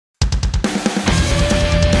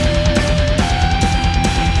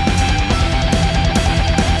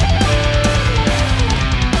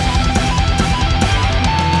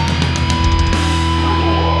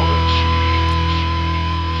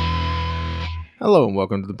Hello and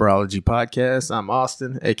welcome to the Brology Podcast. I'm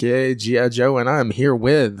Austin, aka G.I. Joe, and I'm here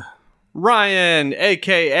with Ryan,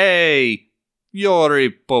 a.k.a.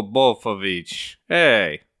 Yuri Pobofovich.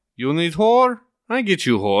 Hey, you need whore? I get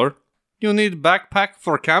you whore. You need backpack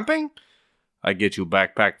for camping? I get you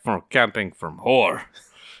backpack for camping from whore.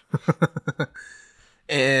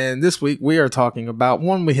 And this week we are talking about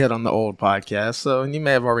one we hit on the old podcast, so you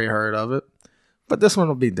may have already heard of it, but this one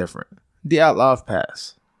will be different. Dyatlov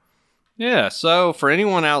Pass. Yeah, so for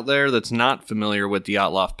anyone out there that's not familiar with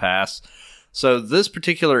Dyatlov Pass, so this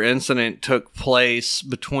particular incident took place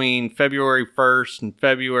between February 1st and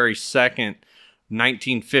February 2nd,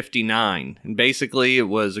 1959. And basically it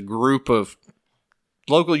was a group of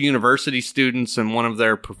local university students and one of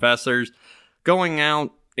their professors going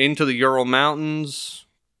out into the Ural Mountains,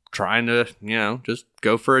 trying to, just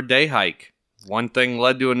go for a day hike. One thing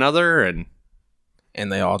led to another,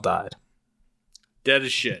 and they all died. Dead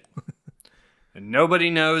as shit. And nobody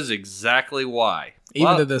knows exactly why.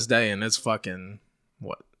 Even to this day, and it's fucking,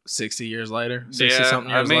 60 years later? 60-something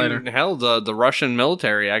years later? Hell, the Russian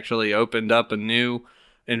military actually opened up a new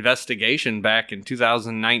investigation back in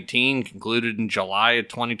 2019, concluded in July of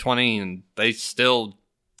 2020, and they still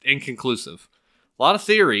inconclusive. A lot of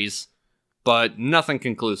theories, but nothing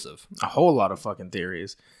conclusive. A whole lot of fucking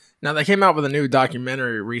theories. Now, they came out with a new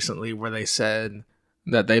documentary recently where they said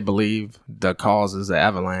that they believe the cause is the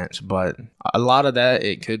avalanche, but a lot of that,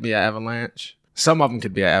 it could be an avalanche. Some of them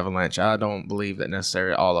could be an avalanche. I don't believe that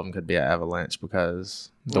necessarily all of them could be an avalanche because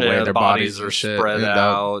the way their bodies are spread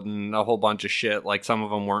out and a whole bunch of shit. Like, some of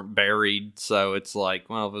them weren't buried, so it's like,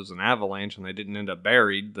 well, if it was an avalanche and they didn't end up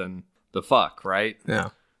buried, then the fuck, right? Yeah.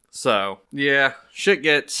 So, yeah, shit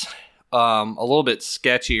gets a little bit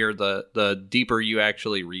sketchier the deeper you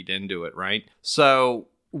actually read into it, right? So,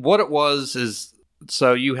 what it was is,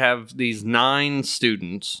 so you have these 9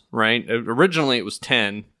 students, right? Originally it was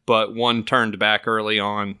 10, but one turned back early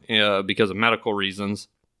on because of medical reasons.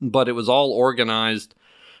 But it was all organized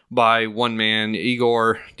by one man,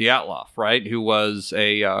 Igor Dyatlov, right? Who was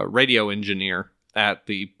a radio engineer at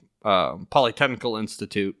the Polytechnical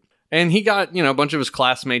Institute. And he got, a bunch of his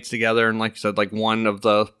classmates together. And like you said, like one of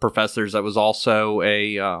the professors that was also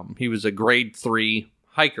he was a grade 3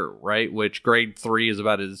 hiker, right? Which grade 3 is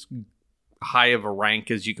about as high of a rank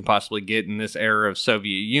as you can possibly get in this era of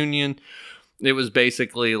Soviet Union. It was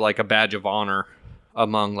basically like a badge of honor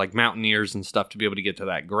among like mountaineers and stuff to be able to get to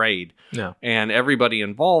that grade. Yeah. And everybody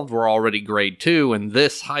involved were already grade 2, and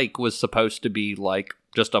this hike was supposed to be like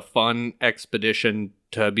just a fun expedition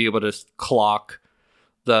to be able to clock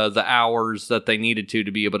the hours that they needed to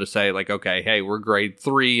be able to say like, okay, hey, we're grade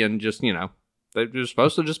 3, and just, they're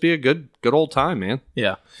supposed to just be a good old time, man.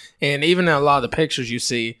 Yeah. And even in a lot of the pictures you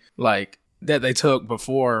see, like, that they took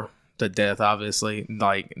before the death, obviously,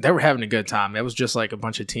 like, they were having a good time. It was just like a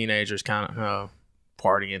bunch of teenagers kind of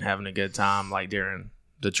partying, having a good time, like, during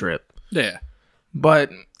the trip. Yeah. But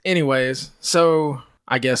anyways, so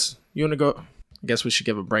I guess you want to go, I guess we should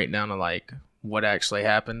give a breakdown of like what actually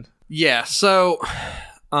happened. Yeah. So,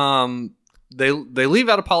 they leave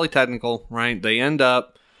out of Polytechnical, right? They end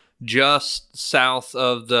up just south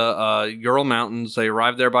of the Ural Mountains. They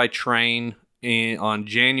arrive there by train on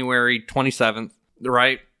January 27th,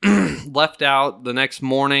 right? Left out the next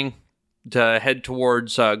morning to head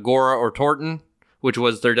towards Gora or Torton, which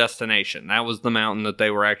was their destination. That was the mountain that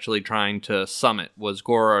they were actually trying to summit, was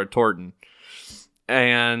Gora or Torton.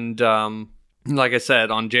 And like I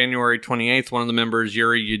said, on January 28th, one of the members,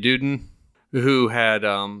 Yuri Yududin, who had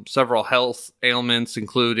several health ailments,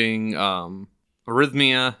 including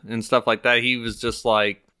arrhythmia and stuff like that, he was just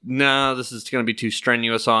like, no, this is going to be too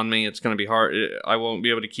strenuous on me. It's going to be hard. I won't be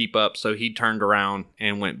able to keep up. So he turned around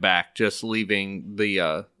and went back, just leaving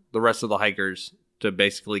the rest of the hikers to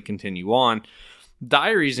basically continue on.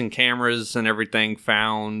 Diaries and cameras and everything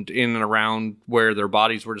found in and around where their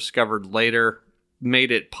bodies were discovered later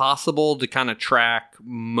made it possible to kind of track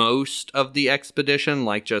most of the expedition,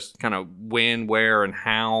 like just kind of when, where, and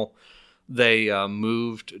how they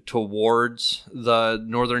moved towards the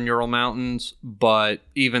northern Ural Mountains. But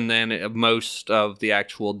even then, most of the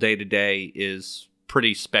actual day-to-day is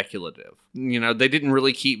pretty speculative. They didn't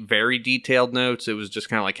really keep very detailed notes. It was just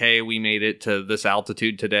kind of like, hey, we made it to this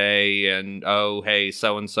altitude today, and oh, hey,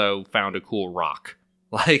 so-and-so found a cool rock.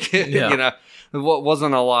 Like, it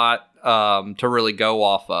wasn't a lot to really go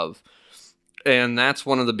off of. And that's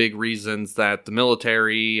one of the big reasons that the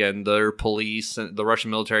military and their police, and the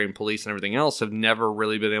Russian military and police and everything else, have never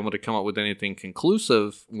really been able to come up with anything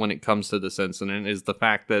conclusive when it comes to this incident, is the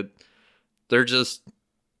fact that they're just,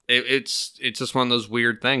 it's just one of those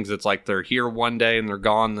weird things. It's like they're here one day and they're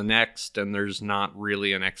gone the next, and there's not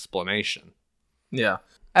really an explanation. Yeah.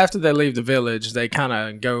 After they leave the village, they kind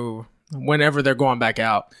of go, whenever they're going back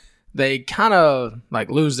out, they kind of like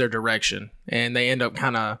lose their direction and they end up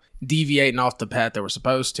kind of deviating off the path they were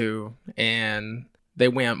supposed to. And they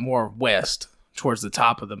went more west towards the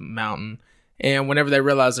top of the mountain. And whenever they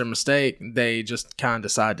realize their mistake, they just kind of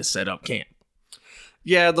decide to set up camp.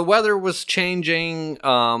 Yeah, the weather was changing,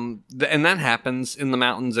 and that happens in the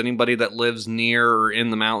mountains. Anybody that lives near or in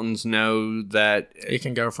the mountains know that it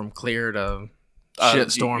can go from clear to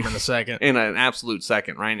shitstorm in a second. In an absolute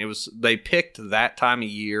second, right? They picked that time of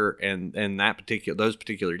year and those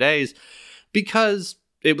particular days because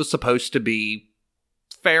it was supposed to be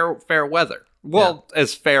fair weather. Well,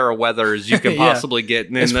 as fair a weather as you can possibly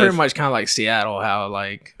get. It's pretty much kind of like Seattle, how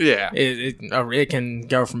like it can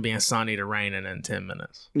go from being sunny to raining in 10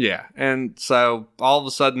 minutes. Yeah, and so all of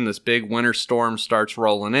a sudden this big winter storm starts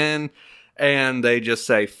rolling in, and they just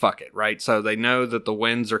say fuck it, right? So they know that the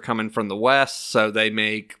winds are coming from the west, so they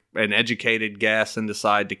make an educated guess and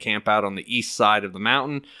decide to camp out on the east side of the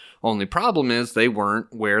mountain. Only problem is they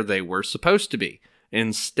weren't where they were supposed to be.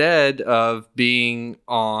 Instead of being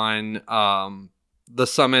on the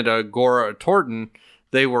summit of Gora Torton,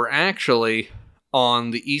 they were actually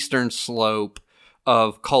on the eastern slope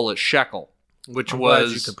of Kolis Shekel, which was...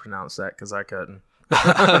 glad you could pronounce that, because I couldn't.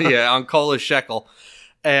 Yeah, on Kolis Shekel.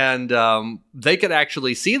 And they could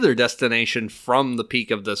actually see their destination from the peak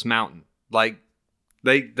of this mountain. Like,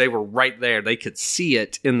 they were right there. They could see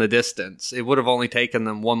it in the distance. It would have only taken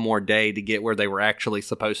them one more day to get where they were actually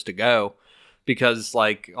supposed to go. Because,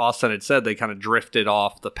 like Austin had said, they kind of drifted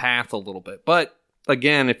off the path a little bit. But,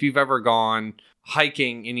 again, if you've ever gone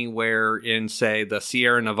hiking anywhere in, say, the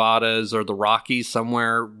Sierra Nevadas or the Rockies,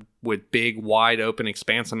 somewhere with big, wide open,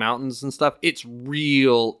 expansive mountains and stuff, it's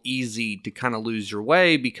real easy to kind of lose your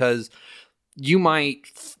way because you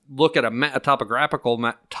might look at a topographical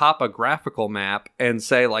map and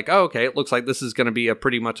say, like, oh, okay, it looks like this is going to be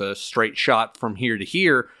pretty much a straight shot from here to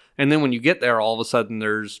here. And then when you get there, all of a sudden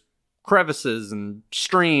there's crevices and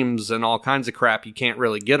streams and all kinds of crap you can't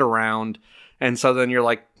really get around. And so then you're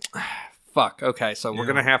like, fuck, okay, so we're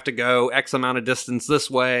going to have to go X amount of distance this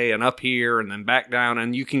way and up here and then back down.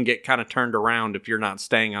 And you can get kind of turned around if you're not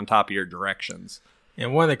staying on top of your directions.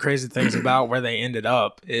 And one of the crazy things about where they ended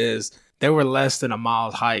up is they were less than a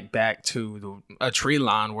mile's hike back to a tree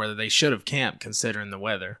line where they should have camped considering the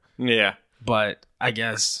weather. Yeah. But I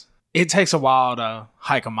guess it takes a while to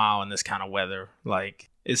hike a mile in this kind of weather. Like,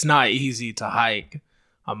 it's not easy to hike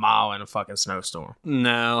a mile in a fucking snowstorm.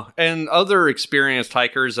 No. And other experienced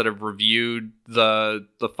hikers that have reviewed the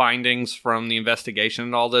findings from the investigation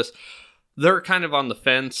and all this, they're kind of on the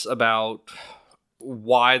fence about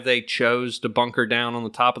why they chose to bunker down on the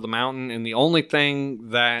top of the mountain. And the only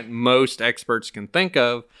thing that most experts can think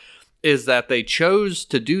of is that they chose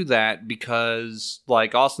to do that because,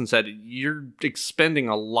 like Austin said, you're expending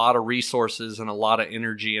a lot of resources and a lot of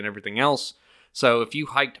energy and everything else. So if you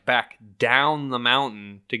hiked back down the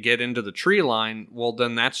mountain to get into the tree line, well,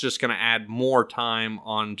 then that's just going to add more time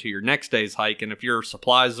onto your next day's hike. And if your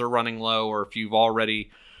supplies are running low or if you've already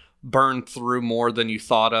burned through more than you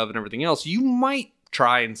thought of and everything else, you might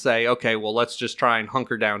try and say, okay, well, let's just try and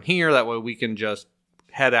hunker down here. That way we can just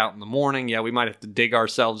head out in the morning. Yeah, we might have to dig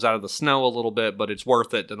ourselves out of the snow a little bit, but it's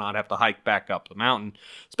worth it to not have to hike back up the mountain,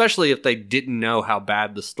 especially if they didn't know how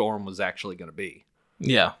bad the storm was actually going to be.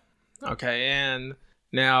 Yeah. Okay, and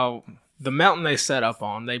now the mountain they set up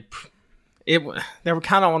on, they were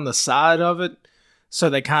kind of on the side of it, so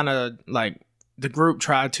they kind of like the group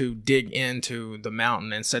tried to dig into the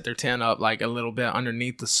mountain and set their tent up like a little bit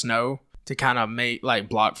underneath the snow to kind of make like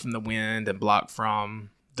block from the wind and block from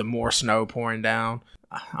the more snow pouring down.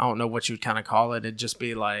 I don't know what you'd kind of call it. It'd just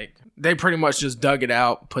be like they pretty much just dug it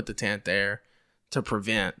out, put the tent there to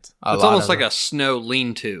prevent. It's almost like a snow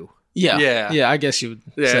lean-to. Yeah, I guess you would.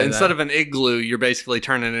 Yeah, instead of an igloo, you're basically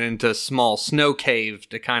turning it into a small snow cave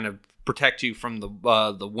to kind of protect you from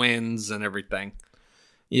the winds and everything.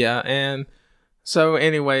 Yeah, and so,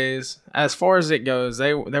 anyways, as far as it goes,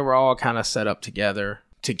 they were all kind of set up together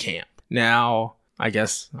to camp. Now, I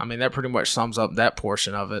mean that pretty much sums up that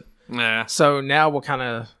portion of it. Yeah. So now we'll kind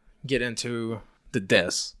of get into the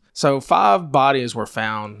deaths. So 5 bodies were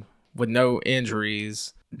found with no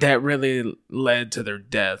injuries that really led to their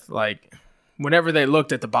death. Like, whenever they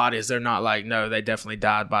looked at the bodies, they're not like, no, they definitely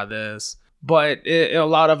died by this. But a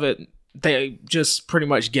lot of it, they just pretty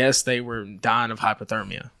much guessed they were dying of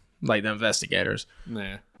hypothermia, like the investigators.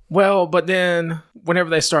 Yeah. Well, but then whenever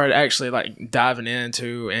they started actually like diving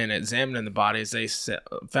into and examining the bodies, they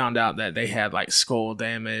found out that they had like skull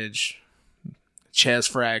damage,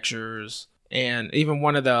 chest fractures, and even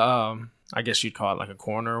one of the I guess you'd call it like a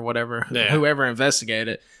coroner or whatever, Yeah. whoever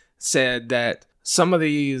investigated, said that some of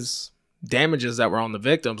these damages that were on the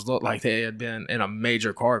victims looked like they had been in a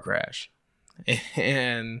major car crash.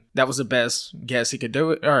 And that was the best guess he could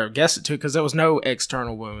do it, or guess it to, because there was no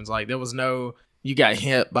external wounds. Like, there was no, you got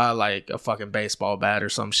hit by like a fucking baseball bat or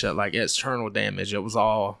some shit, like external damage. It was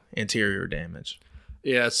all interior damage.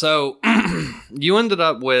 Yeah, so you ended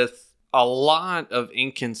up with a lot of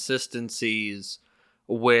inconsistencies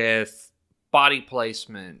with body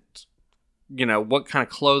placement, what kind of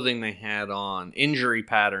clothing they had on, injury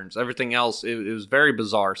patterns, everything else. It was very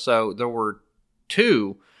bizarre. So there were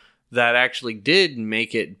 2 that actually did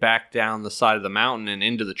make it back down the side of the mountain and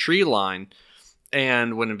into the tree line.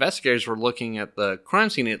 And when investigators were looking at the crime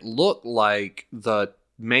scene, it looked like the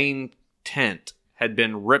main tent had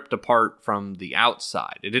been ripped apart from the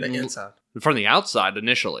outside. It didn't, the inside. From the outside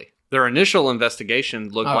initially. Their initial investigation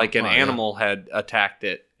looked like an animal had attacked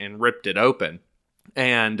it and ripped it open.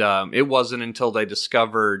 And it wasn't until they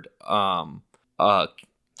discovered a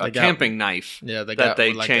camping knife that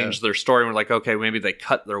they changed their story and were like, okay, maybe they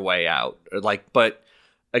cut their way out. But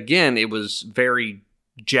again, it was very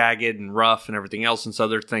jagged and rough and everything else. And so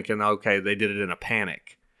they're thinking, okay, they did it in a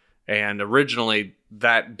panic. And originally,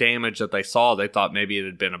 that damage that they saw, they thought maybe it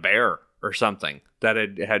had been a bear or something that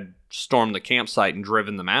had stormed the campsite and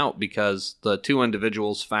driven them out, because the 2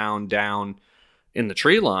 individuals found down in the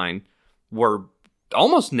tree line were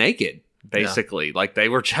almost naked, basically. Yeah. Like, they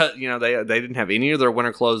were just, they didn't have any of their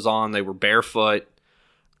winter clothes on. They were barefoot.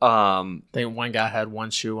 I think one guy had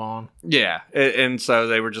one shoe on. Yeah. And so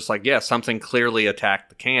they were just like, yeah, something clearly attacked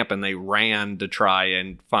the camp, and they ran to try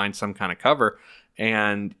and find some kind of cover.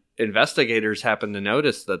 And investigators happened to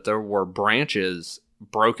notice that there were branches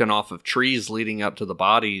broken off of trees leading up to the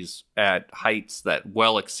bodies at heights that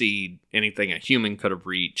well exceed anything a human could have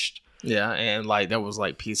reached. Yeah, and like there was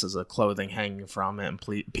like pieces of clothing hanging from it,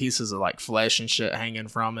 and pieces of like flesh and shit hanging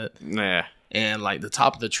from it. Yeah, and like the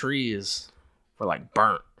top of the trees were like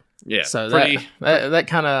burnt. Yeah, so that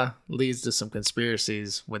kind of leads to some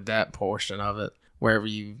conspiracies with that portion of it, wherever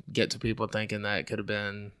you get to people thinking that it could have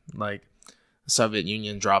been like the Soviet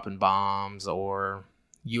Union dropping bombs or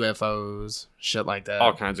UFOs, shit like that.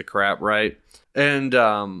 All kinds of crap, right? And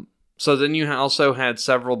so then you also had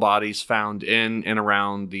several bodies found in and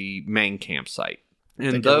around the main campsite.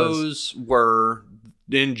 And those were,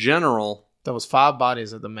 in general... There was 5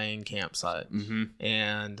 bodies at the main campsite. Mm-hmm.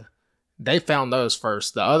 And they found those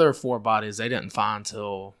first. The other 4 bodies they didn't find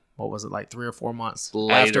till, what was it, like 3 or 4 months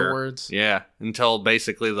later. Afterwards? Yeah, until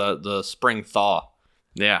basically the spring thaw.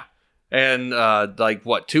 Yeah. And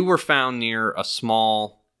 2 were found near a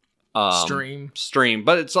small stream,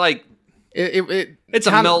 but it's like it's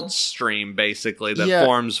a melt stream basically that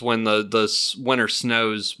forms when the winter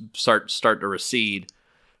snows start to recede.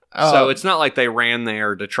 So it's not like they ran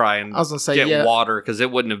there to try and get water, because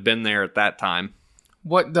it wouldn't have been there at that time.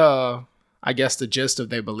 What I guess the gist of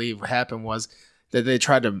they believe what happened was that they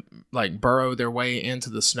tried to like burrow their way into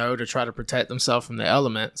the snow to try to protect themselves from the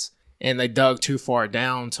elements. And they dug too far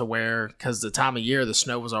down to where, because the time of year, the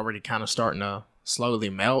snow was already kind of starting to slowly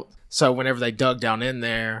melt. So whenever they dug down in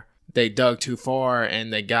there, they dug too far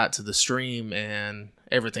and they got to the stream and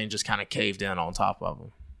everything just kind of caved in on top of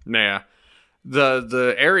them. Yeah.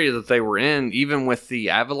 The area that they were in, even with the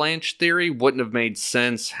avalanche theory, wouldn't have made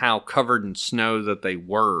sense how covered in snow that they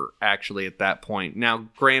were actually at that point. Now,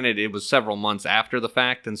 granted, it was several months after the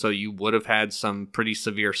fact, and so you would have had some pretty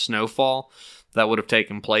severe snowfall that would have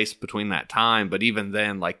taken place between that time. But even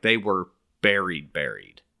then, like, they were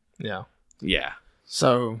buried. Yeah. Yeah.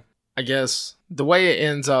 So I guess the way it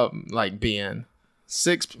ends up like being,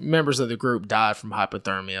 6 members of the group died from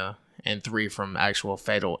hypothermia and 3 from actual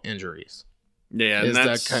fatal injuries. Yeah. Is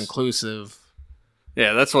the conclusive.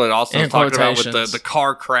 Yeah, that's what Austin was talking about with the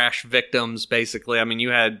car crash victims, basically. I mean, you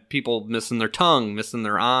had people missing their tongue, missing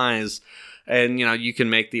their eyes. And, you can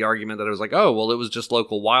make the argument that it was like, oh, well, it was just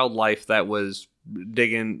local wildlife that was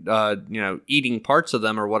digging, eating parts of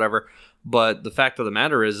them or whatever. But the fact of the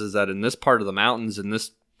matter is that in this part of the mountains, in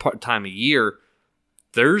this time of year,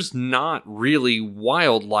 there's not really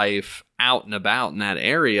wildlife out and about in that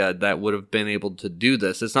area that would have been able to do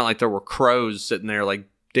this. It's not like there were crows sitting there like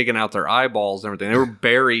digging out their eyeballs and everything. They were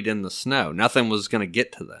buried in the snow. Nothing was going to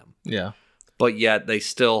get to them. Yeah. But yet they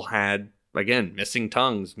still had, again, missing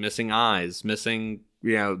tongues, missing eyes, missing,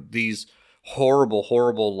 these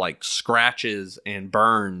horrible, like scratches and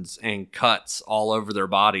burns and cuts all over their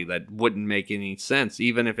body that wouldn't make any sense.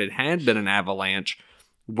 Even if it had been an avalanche,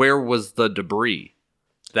 where was the debris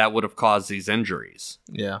that would have caused these injuries?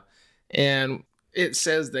 Yeah. And it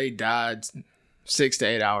says they died 6 to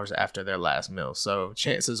 8 hours after their last meal. So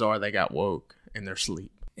chances are they got woke in their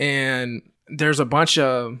sleep. And there's a bunch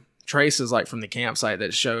of traces like from the campsite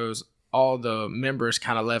that shows all the members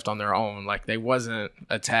kind of left on their own. Like they wasn't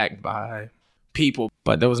attacked by people,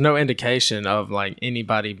 but there was no indication of like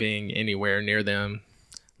anybody being anywhere near them.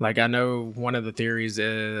 Like I know one of the theories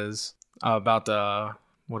is about the,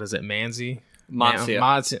 what is it, Matsia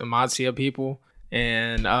people.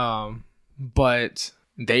 And, but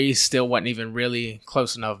they still wasn't even really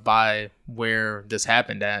close enough by where this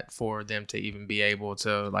happened at for them to even be able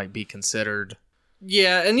to like be considered.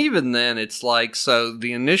 Yeah, and even then, it's like, so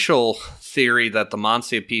the initial theory that the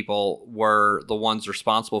Mansia people were the ones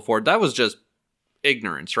responsible for it, that was just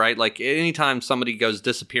ignorance, right? Like, anytime somebody goes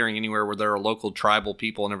disappearing anywhere where there are local tribal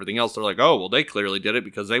people and everything else, they're like, oh, well, they clearly did it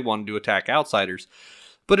because they wanted to attack outsiders.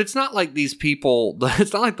 But it's not like these people,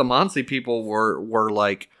 it's not like the Mansi people were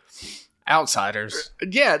like, outsiders.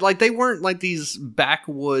 Yeah, like they weren't like these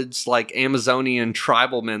backwoods, like Amazonian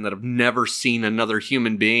tribal men that have never seen another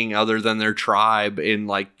human being other than their tribe in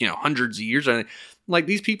like, you know, hundreds of years. And like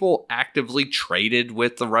these people actively traded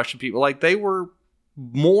with the Russian people. Like they're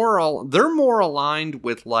more aligned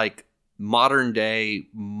with like modern day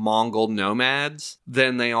Mongol nomads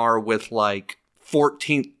than they are with like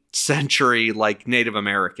 14th century like Native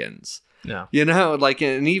Americans. No. You know, like,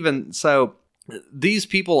 and even so, these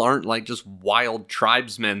people aren't like just wild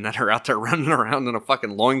tribesmen that are out there running around in a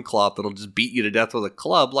fucking loincloth that'll just beat you to death with a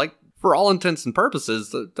club. Like, for all intents and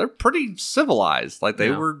purposes, they're pretty civilized. Like,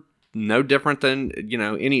 they were no different than, you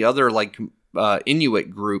know, any other, like,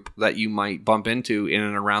 Inuit group that you might bump into in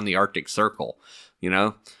and around the Arctic Circle, you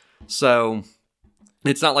know? So,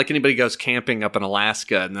 it's not like anybody goes camping up in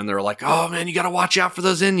Alaska and then they're like, oh, man, you got to watch out for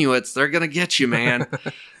those Inuits. They're going to get you, man.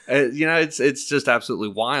 You know, it's just absolutely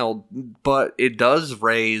wild, but it does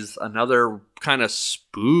raise another kind of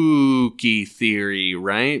spooky theory,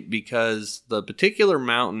 right? Because the particular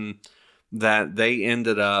mountain that they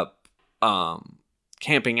ended up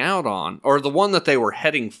camping out on, or the one that they were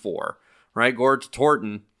heading for, right, Gorge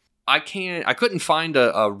Torton, I couldn't find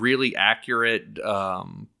a really accurate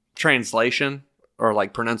translation or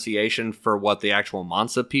like pronunciation for what the actual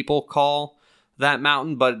Mansa people call that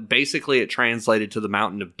mountain, but basically it translated to the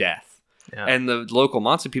Mountain of Death. Yeah. And the local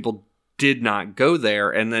Mansa people did not go there.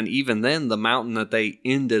 And then even then, the mountain that they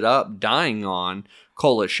ended up dying on,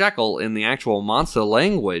 Kola Shekel, in the actual Mansa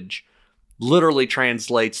language, literally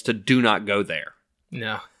translates to do not go there.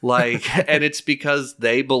 No. Like, and it's because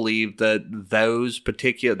they believe that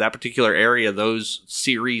that particular area, those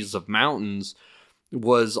series of mountains,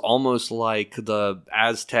 was almost like the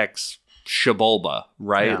Aztecs' Xibalba,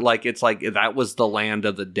 right? Yeah. Like, it's like that was the land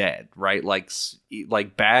of the dead, right? Like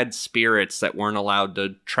bad spirits that weren't allowed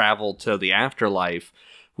to travel to the afterlife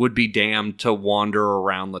would be damned to wander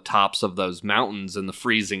around the tops of those mountains in the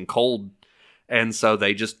freezing cold. And so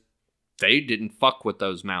they didn't fuck with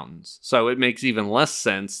those mountains. So it makes even less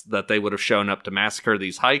sense that they would have shown up to massacre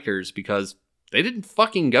these hikers because they didn't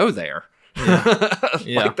fucking go there. Yeah.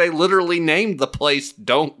 Yeah. Like, they literally named the place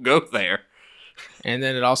 "Don't Go There." And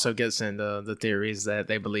then it also gets into the theories that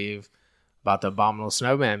they believe about the abominable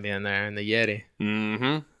snowman being there and the Yeti.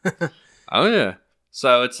 Mm-hmm. Oh, yeah.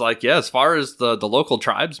 So it's like, yeah, as far as the local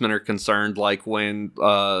tribesmen are concerned, like when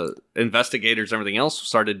investigators and everything else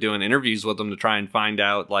started doing interviews with them to try and find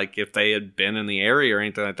out like if they had been in the area or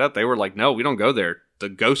anything like that, they were like, no, we don't go there. The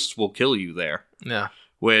ghosts will kill you there. Yeah.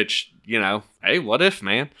 Which, you know, hey, what if,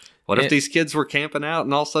 man? What if these kids were camping out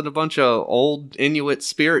and all of a sudden a bunch of old Inuit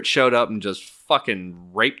spirits showed up and just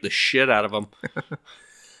fucking raped the shit out of them?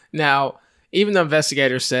 Now, even the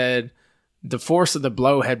investigators said the force of the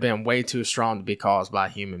blow had been way too strong to be caused by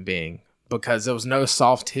a human being because there was no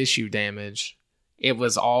soft tissue damage. It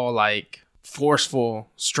was all like forceful,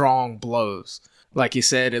 strong blows. Like you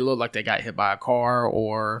said, it looked like they got hit by a car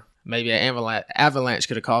or maybe an avalanche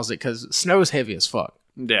could have caused it because snow's heavy as fuck.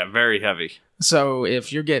 Yeah, very heavy. So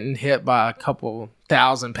if you're getting hit by a couple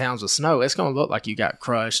 1,000 pounds of snow, it's going to look like you got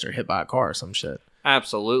crushed or hit by a car or some shit.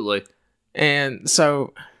 Absolutely. And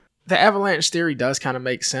so the avalanche theory does kind of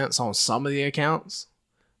make sense on some of the accounts,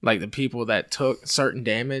 like the people that took certain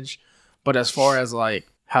damage. But as far as like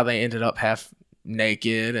how they ended up half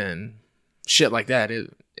naked and shit like that,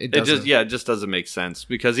 it doesn't. It just doesn't make sense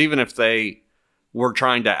because even if they were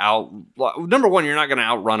trying to number one, you're not going to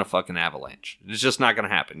outrun a fucking avalanche. It's just not going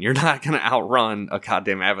to happen. You're not going to outrun a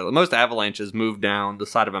goddamn avalanche. Most avalanches move down the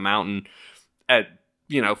side of a mountain at,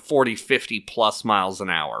 40, 50 plus miles an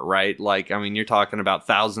hour, right? Like, I mean, you're talking about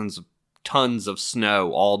thousands of tons of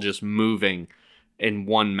snow all just moving in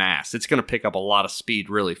one mass. It's going to pick up a lot of speed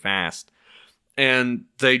really fast. And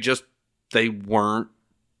they weren't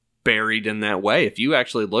buried in that way. If you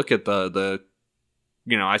actually look at the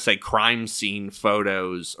I say crime scene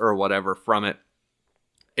photos or whatever from it,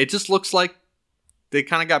 it just looks like they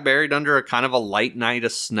kind of got buried under a kind of a light night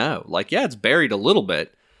of snow. Like, yeah, it's buried a little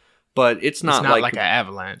bit, but it's not like an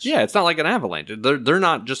avalanche. Yeah, it's not like an avalanche. They're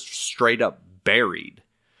not just straight up buried.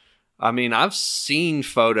 I mean, I've seen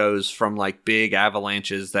photos from like big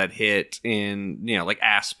avalanches that hit in, like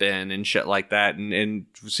Aspen and shit like that, and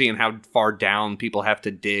seeing how far down people have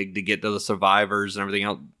to dig to get to the survivors and everything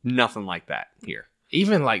else. Nothing like that here.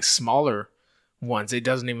 Even like smaller ones, it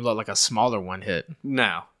doesn't even look like a smaller one hit.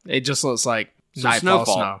 No. It just looks like nightfall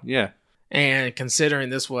snow. Yeah. And considering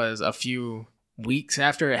this was a few weeks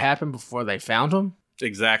after it happened before they found them.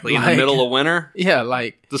 Exactly. In the middle of winter. Yeah,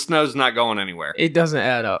 like the snow's not going anywhere. It doesn't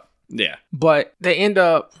add up. Yeah. But they end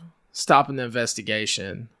up stopping the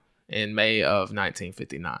investigation in May of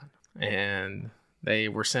 1959. And they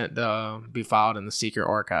were sent to be filed in the secret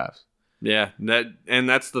archives. Yeah.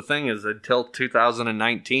 That's the thing is until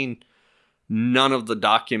 2019, none of the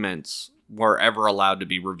documents were ever allowed to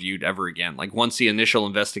be reviewed ever again. Like once the initial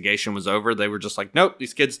investigation was over, they were just like, nope,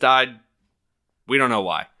 these kids died. We don't know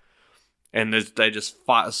why. And they just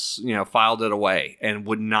filed it away and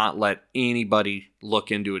would not let anybody look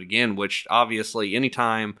into it again, which obviously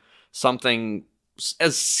anytime something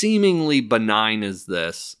as seemingly benign as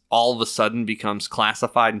this all of a sudden becomes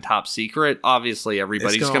classified and top secret, obviously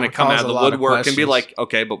everybody's going to come out of the woodwork and be like,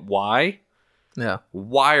 okay, but why? Yeah.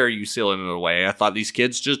 Why are you sealing it away? I thought these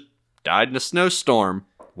kids just died in a snowstorm.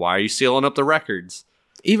 Why are you sealing up the records?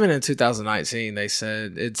 Even in 2019, they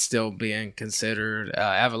said it's still being considered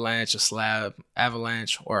avalanche, a slab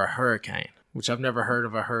avalanche, or a hurricane, which I've never heard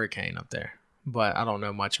of a hurricane up there. But I don't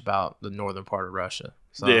know much about the northern part of Russia.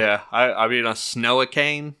 So. Yeah, I mean, a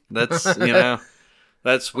snowicane, that's,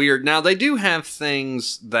 that's weird. Now, they do have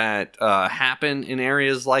things that happen in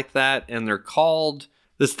areas like that, and they're called,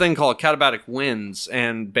 this thing called katabatic winds.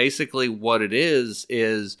 And basically what it is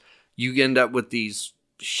you end up with these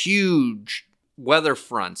huge weather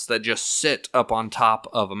fronts that just sit up on top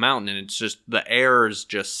of a mountain, and it's just the air is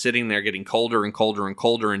just sitting there getting colder and colder and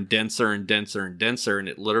colder and denser and denser and denser, and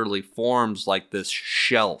it literally forms like this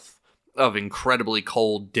shelf of incredibly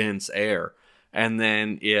cold, dense air. And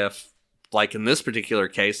then if, like in this particular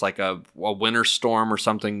case, like a winter storm or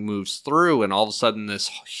something moves through, and all of a sudden this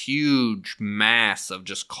huge mass of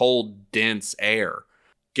just cold, dense air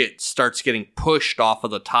starts getting pushed off of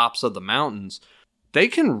the tops of the mountains, they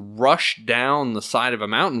can rush down the side of a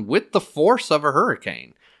mountain with the force of a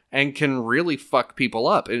hurricane and can really fuck people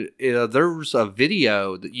up. There's a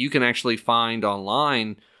video that you can actually find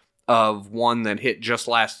online of one that hit just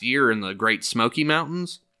last year in the Great Smoky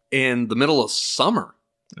Mountains in the middle of summer.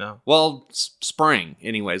 No. Well, spring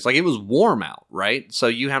anyways. Like it was warm out, right? So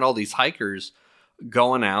you had all these hikers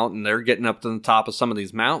going out and they're getting up to the top of some of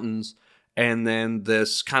these mountains. And then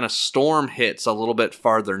this kind of storm hits a little bit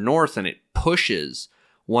farther north and it pushes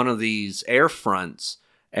one of these air fronts.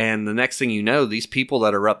 And the next thing you know, these people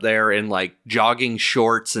that are up there in like jogging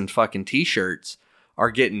shorts and fucking t-shirts are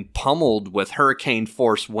getting pummeled with hurricane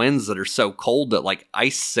force winds that are so cold that like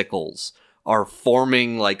icicles are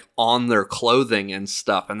forming like on their clothing and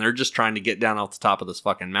stuff. And they're just trying to get down off the top of this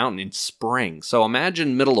fucking mountain in spring. So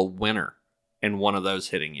imagine middle of winter and one of those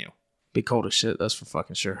hitting you. Be cold as shit, that's for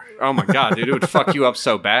fucking sure. Oh my god, dude, it would fuck you up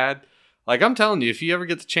so bad. Like, I'm telling you, if you ever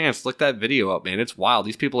get the chance, look that video up, man. It's wild.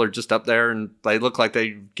 These people are just up there, and they look like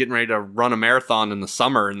they're getting ready to run a marathon in the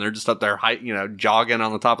summer, and they're just up there, jogging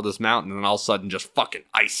on the top of this mountain, and then all of a sudden, just fucking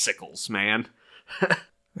icicles, man.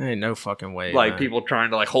 There ain't no fucking way, like, man. people trying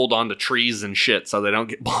to, like, hold on to trees and shit so they don't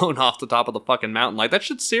get blown off the top of the fucking mountain. Like, that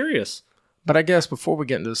shit's serious. But I guess before we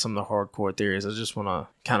get into some of the hardcore theories, I just want to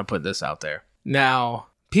kind of put this out there. Now,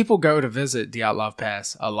 people go to visit Dyatlov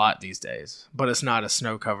Pass a lot these days, but it's not as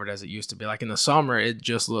snow covered as it used to be. Like in the summer, it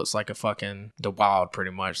just looks like the wild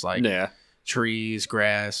pretty much. Like trees,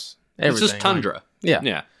 grass, everything. It's just tundra. Like,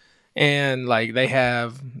 yeah. And like they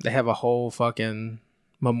have a whole fucking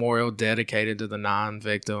memorial dedicated to the 9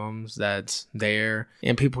 victims that's there.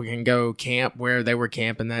 And people can go camp where they were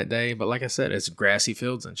camping that day. But like I said, it's grassy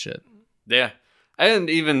fields and shit. Yeah.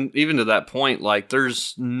 And even to that point, like,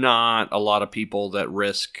 there's not a lot of people that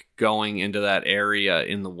risk going into that area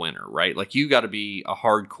in the winter, right? Like, you got to be a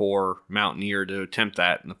hardcore mountaineer to attempt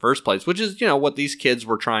that in the first place, which is, what these kids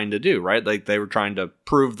were trying to do, right? Like, they were trying to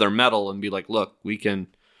prove their mettle and be like, look, we can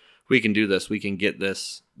do this. We can get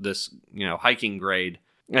this hiking grade.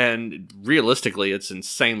 And realistically, it's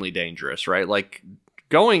insanely dangerous, right? Like,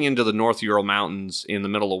 going into the North Ural Mountains in the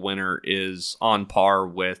middle of winter is on par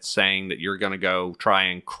with saying that you're going to go try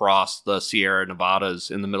and cross the Sierra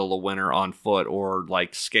Nevadas in the middle of winter on foot, or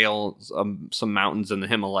like scale some mountains in the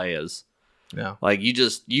Himalayas. Yeah. Like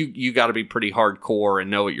you got to be pretty hardcore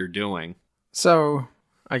and know what you're doing. So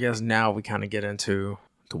I guess now we kind of get into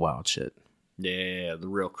the wild shit. Yeah, the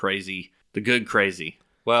real crazy, the good crazy.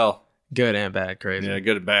 Well, good and bad crazy. Yeah,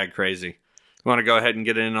 good and bad crazy. You want to go ahead and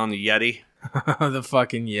get in on the Yeti? The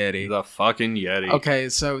fucking Yeti. The fucking Yeti. Okay,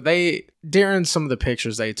 so during some of the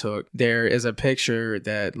pictures they took, there is a picture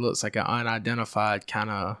that looks like an unidentified kind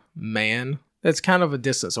of man that's kind of a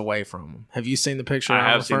distance away from him. Have you seen the picture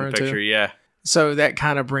I have seen the picture, yeah. So that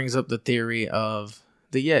kind of brings up the theory of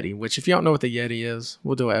the Yeti, which if you don't know what the Yeti is,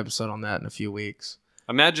 we'll do an episode on that in a few weeks.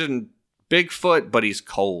 Imagine Bigfoot, but he's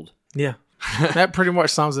cold. Yeah. That pretty much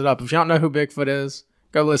sums it up. If you don't know who Bigfoot is,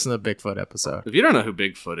 go listen to the Bigfoot episode. If you don't know who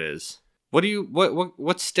Bigfoot is,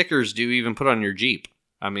 what stickers do you even put on your Jeep?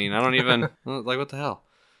 I mean, I don't even like, what the hell?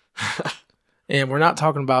 And we're not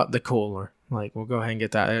talking about the cooler. Like, we'll go ahead and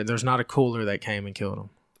get that. There's not a cooler that came and killed him.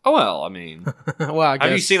 Oh, well, I mean, well, I guess,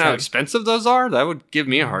 have you seen how expensive those are? That would give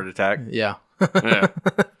me a heart attack. Yeah. Yeah.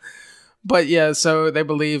 But yeah, so they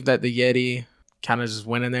believe that the Yeti kind of just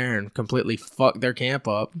went in there and completely fucked their camp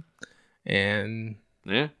up. And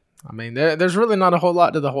yeah. I mean, there's really not a whole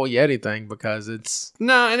lot to the whole Yeti thing, because it's...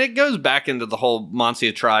 No, and it goes back into the whole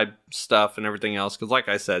Montsia tribe stuff and everything else. Because like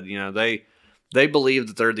I said, they believe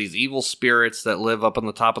that there are these evil spirits that live up on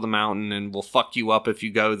the top of the mountain and will fuck you up if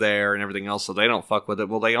you go there and everything else, so they don't fuck with it.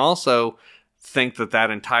 Well, they also think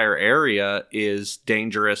that entire area is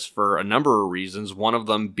dangerous for a number of reasons. One of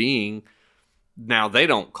them being, now they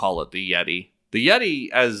don't call it the Yeti. The Yeti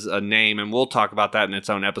as a name, and we'll talk about that in its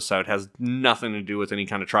own episode, has nothing to do with any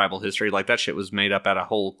kind of tribal history. Like, that shit was made up out of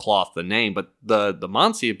whole cloth, the name. But the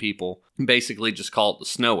Montsia people basically just call it the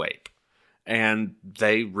snow ape. And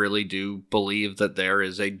they really do believe that there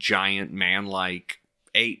is a giant man-like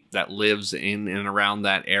ape that lives in and around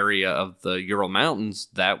that area of the Ural Mountains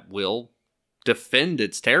that will defend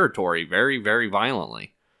its territory very, very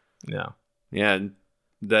violently. Yeah. Yeah.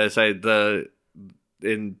 They say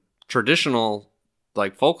in traditional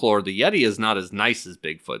like folklore, the Yeti is not as nice as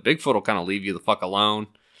Bigfoot. Bigfoot will kind of leave you the fuck alone,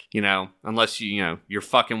 unless you're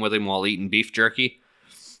fucking with him while eating beef jerky.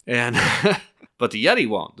 And but the Yeti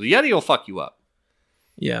won't. The Yeti will fuck you up.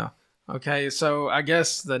 Yeah. Okay, so I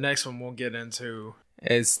guess the next one we'll get into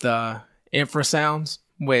is the infrasounds,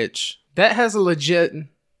 which that has a legit,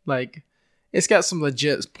 like, it's got some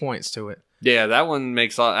legit points to it. Yeah, that one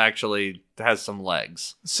actually has some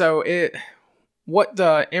legs. So what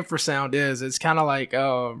the infrasound is, it's kind of like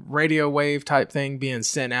a radio wave type thing being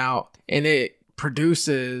sent out, and it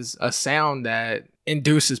produces a sound that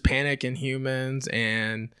induces panic in humans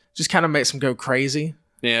and just kind of makes them go crazy.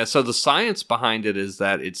 Yeah, so the science behind it is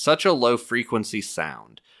that it's such a low frequency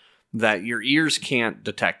sound that your ears can't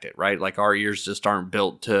detect it, right? Like, our ears just aren't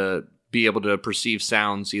built to be able to perceive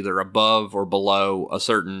sounds either above or below a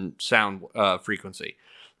certain sound frequency.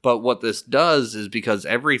 But what this does is, because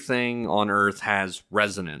everything on Earth has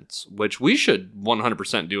resonance, which we should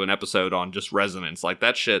 100% do an episode on just resonance. Like,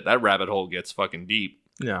 that shit, that rabbit hole gets fucking deep.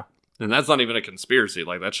 Yeah. And that's not even a conspiracy.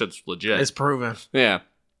 Like, that shit's legit. It's proven. Yeah.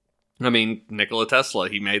 I mean, Nikola Tesla,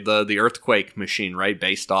 he made the earthquake machine, right?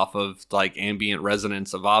 Based off of, like, ambient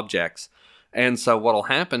resonance of objects. And so what'll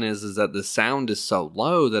happen is that the sound is so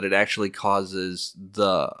low that it actually causes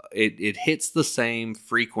it hits the same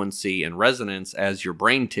frequency and resonance as your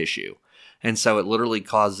brain tissue. And so it literally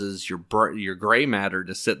causes your gray matter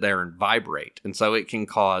to sit there and vibrate. And so it can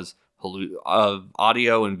cause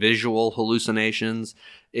audio and visual hallucinations.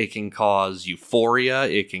 It can cause euphoria.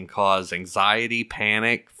 It can cause anxiety,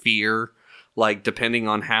 panic, fear. Like, depending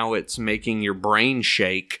on how it's making your brain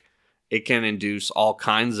shake, it can induce all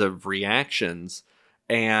kinds of reactions.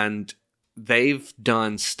 And they've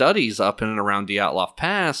done studies up in and around Dyatlov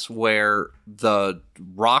Pass where the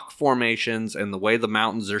rock formations and the way the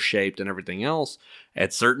mountains are shaped and everything else,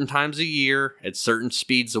 at certain times of year, at certain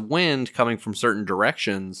speeds of wind coming from certain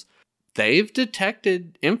directions, they've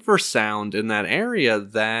detected infrasound in that area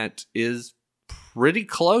that is pretty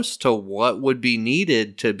close to what would be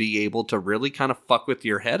needed to be able to really kind of fuck with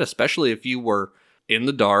your head, especially if you were in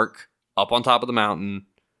the dark, up on top of the mountain,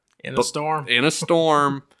 in a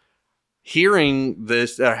storm, hearing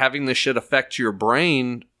this, having this shit affect your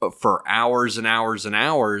brain for hours and hours and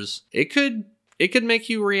hours. It could make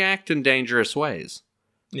you react in dangerous ways.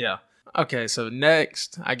 Yeah. Okay, so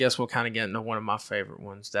next, I guess we'll kind of get into one of my favorite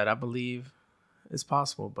ones that I believe is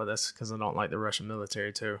possible, but that's because I don't like the Russian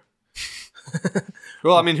military too.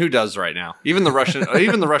 Well, I mean, who does right now? Even the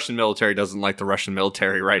Russian military doesn't like the Russian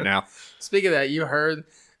military right now. Speaking of that, you heard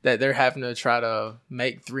that they're having to try to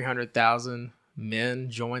make 300,000 men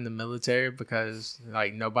join the military because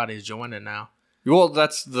like nobody's joining now. Well,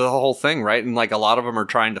 that's the whole thing, right? And like a lot of them are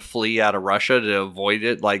trying to flee out of Russia to avoid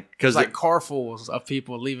it, like because like carfuls of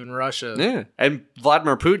people leaving Russia. Yeah, and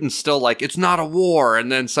Vladimir Putin's still like, it's not a war,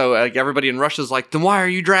 and then so like everybody in Russia's like, then why are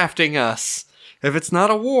you drafting us? If it's not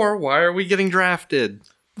a war, why are we getting drafted?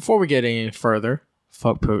 Before we get any further,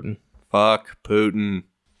 fuck Putin. Fuck Putin.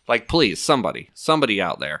 Like, please, somebody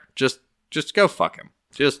out there, just go fuck him.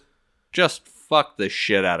 Just fuck the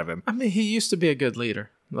shit out of him. I mean, he used to be a good leader,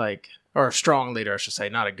 or a strong leader, I should say,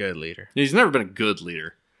 not a good leader. He's never been a good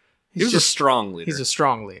leader. He was a strong leader. He's a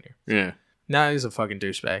strong leader. Yeah. Now he's a fucking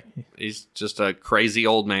douchebag. He's just a crazy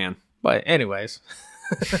old man. But anyways.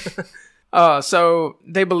 So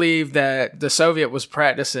they believe that the Soviet was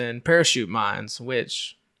practicing parachute mines,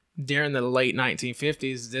 which during the late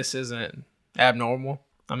 1950s, this isn't abnormal.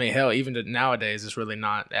 I mean, hell, even nowadays, it's really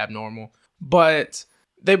not abnormal. But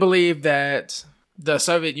they believe that the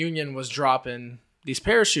Soviet Union was dropping these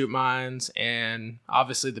parachute mines, and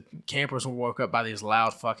obviously the campers were woke up by these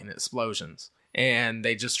loud fucking explosions. And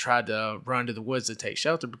they just tried to run to the woods to take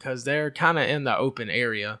shelter because they're kind of in the open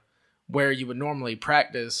area where you would normally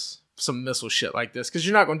practice some missile shit like this, because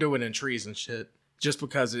you're not going to do it in trees and shit just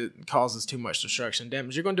because it causes too much destruction and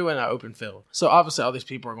damage. You're going to do it in an open field. So obviously all these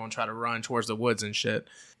people are going to try to run towards the woods and shit.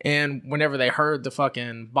 And whenever they heard the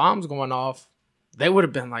fucking bombs going off, they would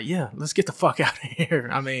have been like, yeah, let's get the fuck out of here.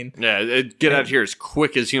 I mean... Yeah, get out of here as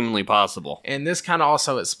quick as humanly possible. And this kind of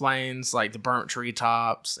also explains like the burnt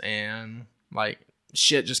treetops and like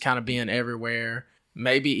shit just kind of being everywhere.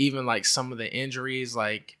 Maybe even like some of the injuries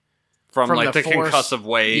like... From like the concussive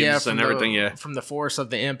waves and everything, from the force of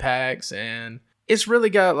the impacts. And it's really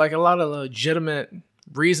got like a lot of legitimate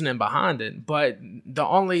reasoning behind it. But the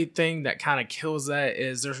only thing that kind of kills that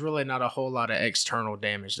is there's really not a whole lot of external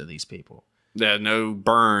damage to these people. Yeah, no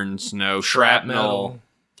burns, no shrapnel,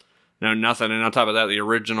 no nothing. And on top of that, the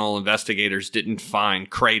original investigators didn't find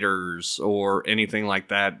craters or anything like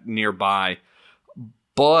that nearby.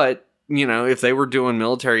 But... you know, if they were doing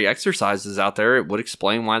military exercises out there, it would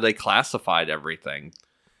explain why they classified everything.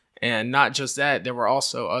 And not just that, there were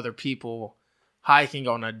also other people hiking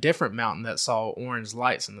on a different mountain that saw orange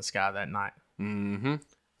lights in the sky that night. Mm-hmm.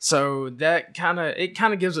 So that kind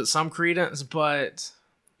of gives it some credence, but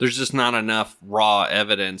there's just not enough raw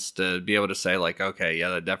evidence to be able to say like, okay, yeah,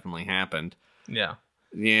 that definitely happened. Yeah.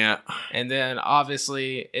 Yeah. And then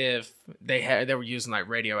obviously if they were using like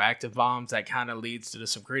radioactive bombs, that kind of leads to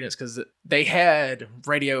some credence because they had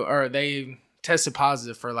they tested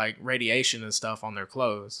positive for like radiation and stuff on their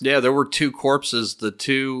clothes. Yeah, there were 2 corpses, the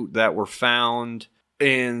 2 that were found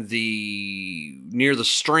near the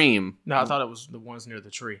stream. No, I thought it was the ones near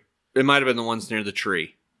the tree. It might have been the ones near the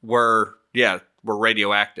tree were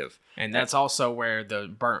radioactive. And that's also where the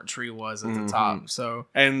burnt tree was at the top. So,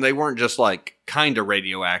 and they weren't just like kind of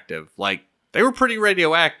radioactive. Like they were pretty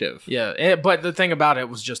radioactive. Yeah, but the thing about it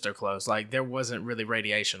was just their clothes. Like there wasn't really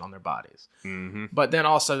radiation on their bodies. Mm-hmm. But then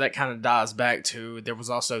also that kind of dies back to there was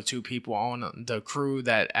also 2 people on the crew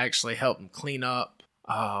that actually helped clean up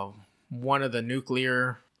one of the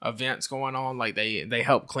nuclear events going on. Like they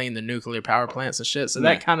helped clean the nuclear power plants and shit. So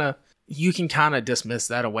that kind of you can kind of dismiss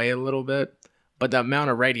that away a little bit. But the amount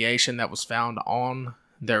of radiation that was found on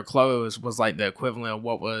their clothes was like the equivalent of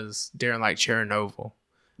what was during like Chernobyl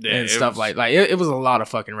and stuff like it was a lot of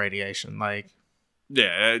fucking radiation. Like,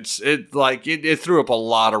 yeah, it threw up a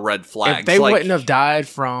lot of red flags. If they wouldn't have died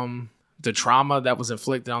from the trauma that was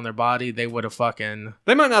inflicted on their body, they would have fucking.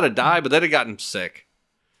 They might not have died, but they'd have gotten sick.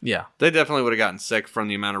 Yeah, they definitely would have gotten sick from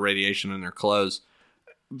the amount of radiation in their clothes.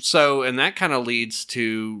 So, and that kind of leads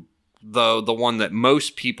to the one that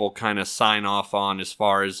most people kind of sign off on as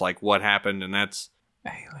far as like what happened, and that's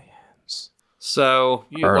aliens. So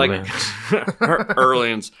aliens. Like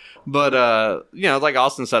aliens, but like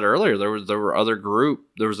Austin said earlier, there was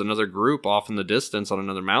another group off in the distance on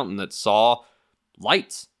another mountain that saw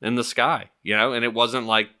lights in the sky, and it wasn't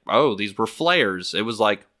like, oh, these were flares. It was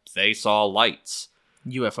like they saw lights,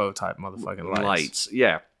 UFO type motherfucking lights.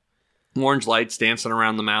 Yeah. Orange lights dancing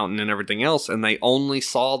around the mountain and everything else, and they only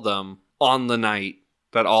saw them on the night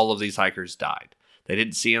that all of these hikers died. They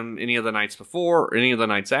didn't see them any of the nights before or any of the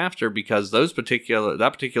nights after because that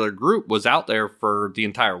particular group was out there for the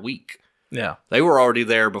entire week. Yeah. They were already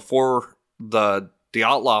there before the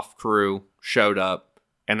Dyatlov crew showed up,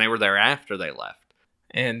 and they were there after they left.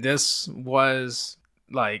 And this was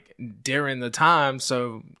like during the time,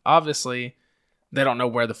 so obviously they don't know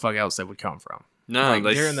where the fuck else they would come from. No,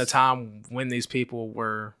 like during the time when these people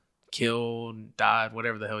were killed, died,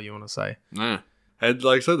 whatever the hell you want to say. Yeah. And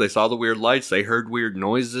like I said, they saw the weird lights. They heard weird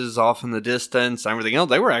noises off in the distance, everything else.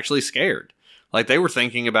 They were actually scared. Like, they were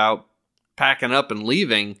thinking about packing up and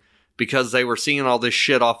leaving because they were seeing all this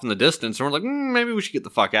shit off in the distance. And we're like, maybe we should get the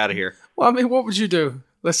fuck out of here. Well, I mean, what would you do?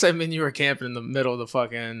 Let's say, you were camping in the middle of the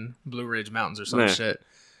fucking Blue Ridge Mountains or some shit.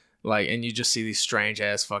 Like, and you just see these strange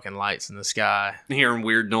ass fucking lights in the sky. Hearing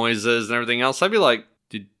weird noises and everything else. I'd be like,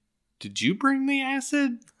 did you bring the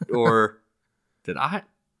acid? Or did I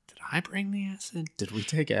bring the acid? Did we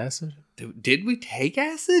take acid? Did we take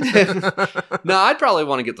acid? No, I'd probably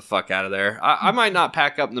want to get the fuck out of there. I might not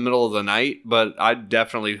pack up in the middle of the night, but I'd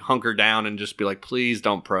definitely hunker down and just be like, please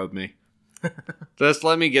don't probe me. Just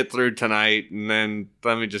let me get through tonight, and then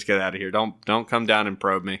let me just get out of here. Don't come down and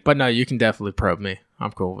probe me. But no, you can definitely probe me.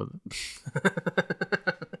 I'm cool with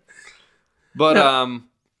it. But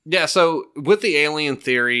yeah, so with the alien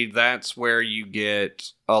theory, that's where you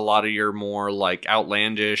get a lot of your more like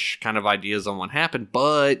outlandish kind of ideas on what happened.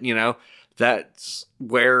 But, you know, that's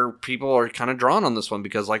where people are kind of drawn on this one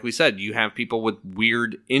because, like we said, you have people with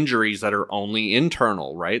weird injuries that are only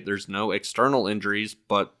internal, right? There's no external injuries,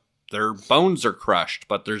 but their bones are crushed,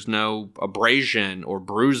 but there's no abrasion or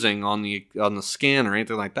bruising on the skin or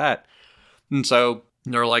anything like that. And so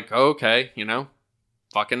they're like, oh, okay, you know,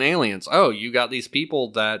 fucking aliens. Oh, you got these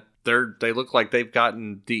people that they look like they've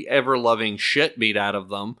gotten the ever-loving shit beat out of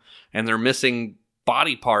them, and they're missing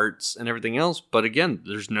body parts and everything else. But again,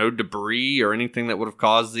 there's no debris or anything that would have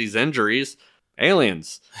caused these injuries.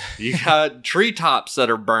 Aliens. You got treetops that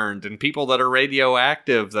are burned and people that are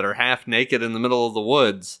radioactive that are half naked in the middle of the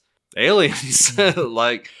woods. Aliens.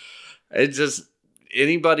 Like, it's just...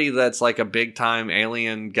 Anybody that's like a big time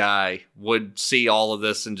alien guy would see all of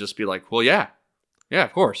this and just be like, well, yeah,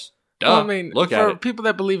 of course. Duh. Well, I mean, look for at it. people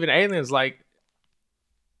that believe in aliens, like,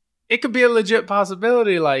 it could be a legit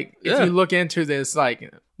possibility. Like, if you look into this,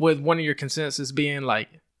 like, with one of your consensus being like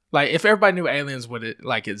if everybody knew aliens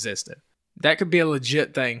existed, that could be a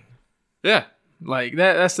legit thing. Yeah. Like,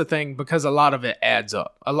 that's the thing, because a lot of it adds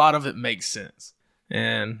up. A lot of it makes sense.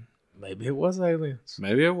 And maybe it was aliens.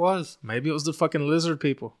 Maybe it was. Maybe it was the fucking lizard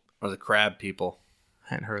people. Or the crab people.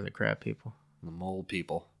 I hadn't heard of the crab people. The mole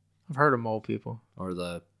people. I've heard of mole people. Or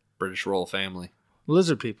the British royal family.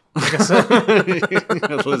 Lizard people. Like I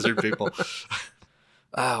said. Lizard people.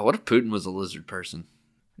 What if Putin was a lizard person?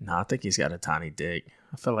 No, I think he's got a tiny dick.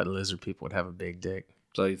 I feel like lizard people would have a big dick.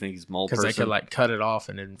 So you think he's a mole person? Because they could like cut it off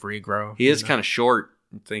and then regrow. He is kind of short.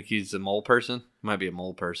 You think he's a mole person? Might be a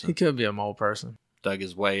mole person. He could be a mole person. Dug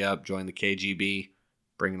his way up, joined the KGB,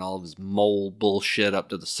 bringing all of his mole bullshit up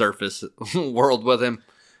to the surface world with him.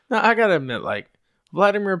 Now, I gotta admit, like,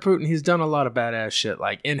 Vladimir Putin, he's done a lot of badass shit,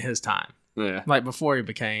 like, in his time. Yeah. Like, before he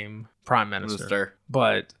became prime minister.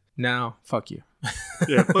 But now, fuck you.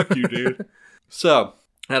 Yeah, fuck you, dude. So,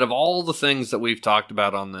 out of all the things that we've talked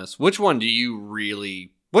about on this, which one do you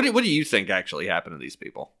really... What do you think actually happened to these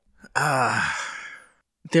people?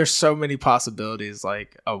 There's so many possibilities,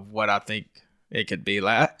 like, of what I think it could be.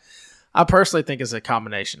 Like, I personally think it's a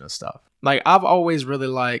combination of stuff. Like, I've always really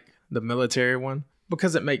liked the military one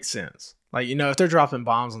because it makes sense. Like, you know, if they're dropping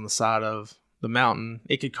bombs on the side of the mountain,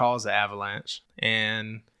 it could cause the avalanche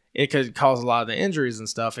and it could cause a lot of the injuries and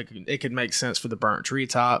stuff. It could make sense for the burnt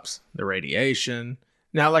treetops, the radiation.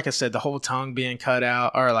 Now, like I said, the whole tongue being cut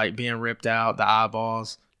out or like being ripped out, the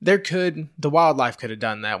eyeballs. The wildlife could have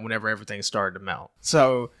done that whenever everything started to melt.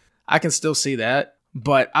 So I can still see that.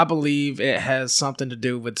 But I believe it has something to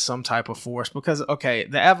do with some type of force because, okay,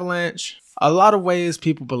 the avalanche, a lot of ways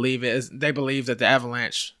people believe it is they believe that the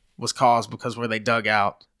avalanche was caused because where they dug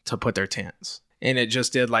out to put their tents. And it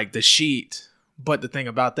just did like the sheet. But the thing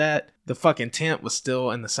about that, the fucking tent was still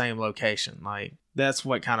in the same location. Like, that's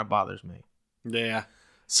what kind of bothers me. Yeah.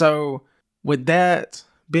 So with that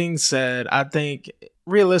being said, I think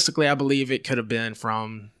realistically, I believe it could have been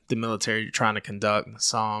from the military trying to conduct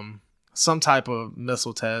some type of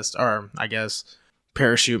missile test, or I guess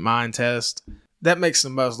parachute mine test. That makes the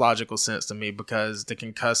most logical sense to me because the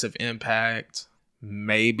concussive impact,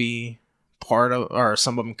 maybe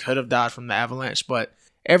some of them could have died from the avalanche, but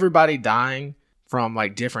everybody dying from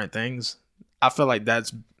like different things, I feel like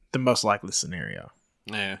that's the most likely scenario.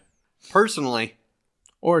 Yeah. Personally.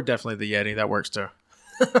 Or definitely the Yeti, that works too.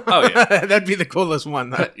 Oh yeah. That'd be the coolest one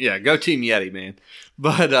though. Yeah, go Team Yeti, man.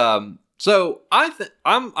 But so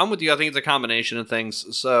I'm with you. I think it's a combination of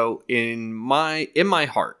things. So in my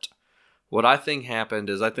heart, what I think happened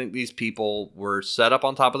is I think these people were set up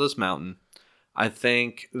on top of this mountain. I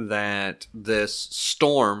think that this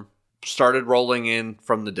storm started rolling in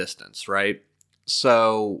from the distance, right?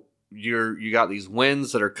 So you got these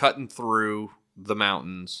winds that are cutting through the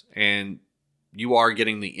mountains, and you are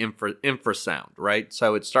getting the infrasound, right?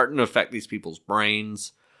 So it's starting to affect these people's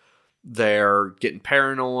brains. They're getting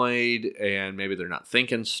paranoid, and maybe they're not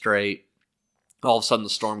thinking straight. All of a sudden, the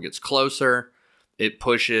storm gets closer. It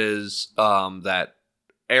pushes that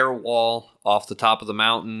air wall off the top of the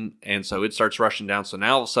mountain, and so it starts rushing down. So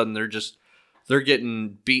now all of a sudden they're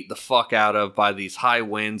getting beat the fuck out of by these high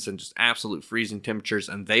winds and just absolute freezing temperatures,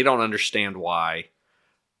 and they don't understand why,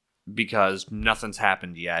 because nothing's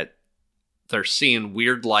happened yet. They're seeing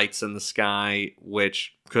weird lights in the sky,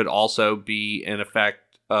 which could also be an effect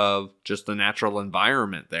of just the natural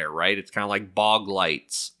environment there, right? It's kind of like bog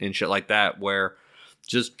lights and shit like that, where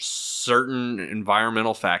just certain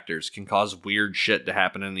environmental factors can cause weird shit to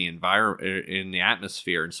happen in the environment, in the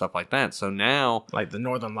atmosphere and stuff like that. So now, like the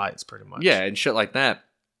Northern Lights, pretty much. Yeah, and shit like that.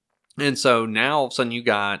 And so now all of a sudden you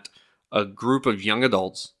got a group of young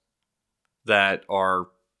adults that are,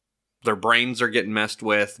 their brains are getting messed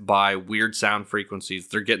with by weird sound frequencies.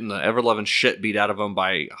 They're getting the ever-loving shit beat out of them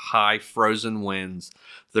by high frozen winds.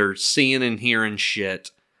 They're seeing and hearing shit,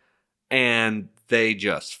 and they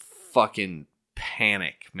just fucking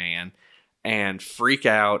panic, man, and freak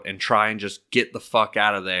out and try and just get the fuck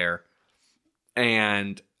out of there.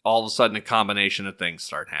 And all of a sudden a combination of things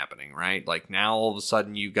start happening, right? Like now all of a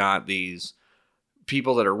sudden you got these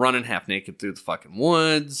people that are running half naked through the fucking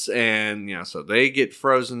woods, and so they get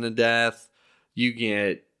frozen to death. You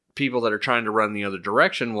get people that are trying to run the other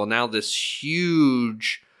direction. Well, now this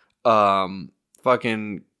huge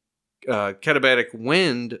fucking katabatic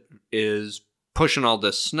wind is pushing all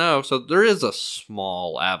this snow, so there is a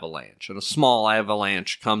small avalanche, and a small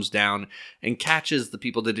avalanche comes down and catches the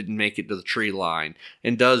people that didn't make it to the tree line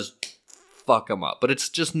and does fuck them up. But it's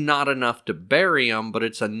just not enough to bury them, but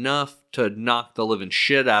it's enough to knock the living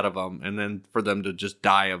shit out of them, and then for them to just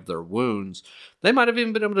die of their wounds. They might have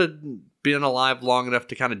even been able to be alive long enough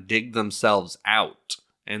to kind of dig themselves out,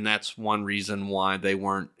 and that's one reason why they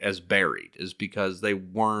weren't as buried, is because they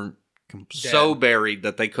weren't so buried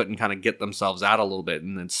that they couldn't kind of get themselves out a little bit,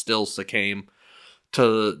 and then still succumb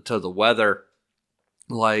to the weather.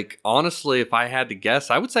 Like, honestly, if I had to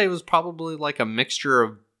guess, I would say it was probably like a mixture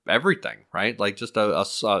of everything, right? Like just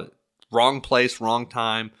a wrong place, wrong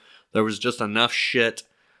time. There was just enough shit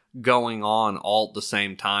going on all at the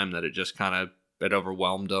same time that it just kind of, it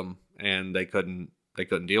overwhelmed them, and they couldn't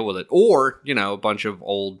deal with it. Or, a bunch of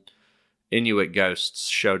old Inuit ghosts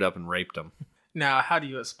showed up and raped them. Now, how do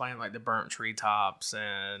you explain like the burnt treetops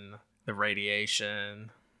and the radiation?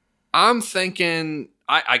 I'm thinking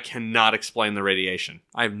I cannot explain the radiation.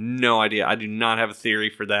 I have no idea. I do not have a theory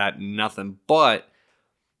for that. Nothing. But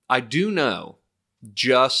I do know,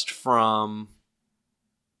 just from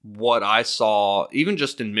what I saw, even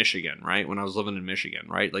just in Michigan, right? When I was living in Michigan,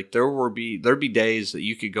 right? Like there'd be days that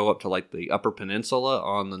you could go up to like the Upper Peninsula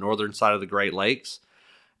on the northern side of the Great Lakes.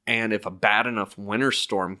 And if a bad enough winter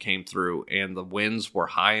storm came through and the winds were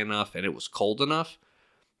high enough and it was cold enough,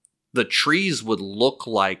 the trees would look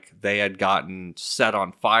like they had gotten set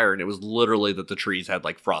on fire. And it was literally that the trees had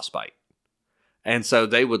like frostbite. And so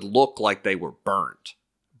they would look like they were burnt.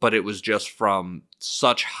 But it was just from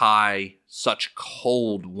such high, such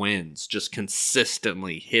cold winds just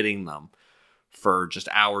consistently hitting them for just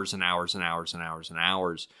hours and hours and hours and hours and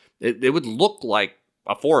hours. It would look like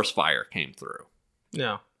a forest fire came through.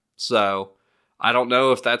 Yeah. So I don't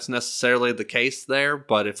know if that's necessarily the case there,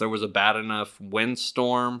 but if there was a bad enough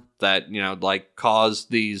windstorm that, like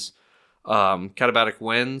caused these katabatic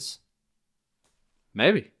winds,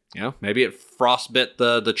 maybe, maybe it frostbit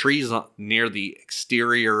the trees near the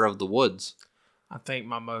exterior of the woods. I think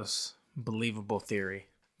my most believable theory,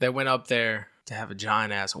 they went up there to have a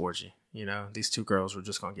giant ass orgy. These two girls were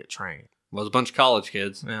just going to get trained. Well, it was a bunch of college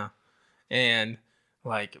kids. Yeah. And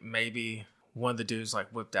like maybe one of the dudes like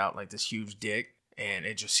whipped out like this huge dick, and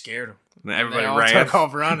it just scared them. And everybody all ran. took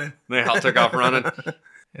off running. They all took off running.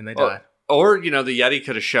 And they died. Or, the Yeti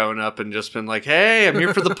could have shown up and just been like, hey, I'm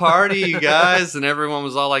here for the party, you guys. And everyone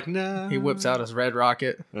was all like, no. He whips out his red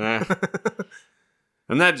rocket. And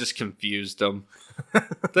that just confused them.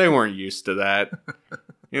 They weren't used to that.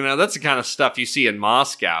 That's the kind of stuff you see in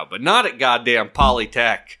Moscow, but not at goddamn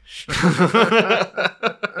Polytech.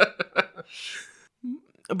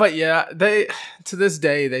 But yeah, to this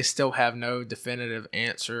day, they still have no definitive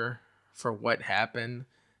answer for what happened.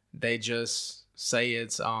 They just say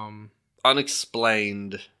it's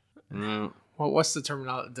unexplained. Well, what's the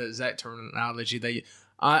terminology? The exact terminology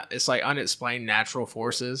it's like unexplained natural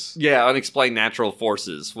forces. Yeah, unexplained natural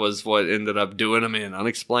forces was what ended up doing them in.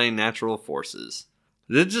 Unexplained natural forces.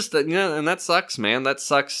 It just, and that sucks, man. That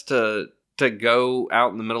sucks to to go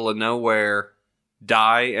out in the middle of nowhere,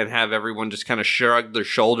 die, and have everyone just kind of shrug their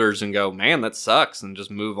shoulders and go, man, that sucks, and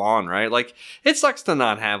just move on, right? Like, it sucks to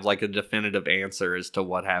not have, like, a definitive answer as to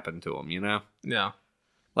what happened to them, you know? Yeah.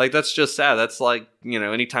 Like, that's just sad. That's like, you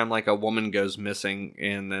know, anytime, like, a woman goes missing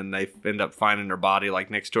and then they end up finding her body,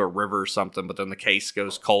 like, next to a river or something, but then the case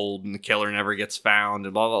goes cold and the killer never gets found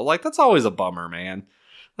and blah, blah, blah. Like, that's always a bummer, man.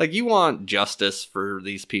 Like, you want justice for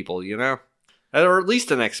these people, you know? Or at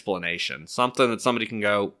least an explanation. Something that somebody can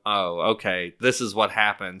go, oh, okay, this is what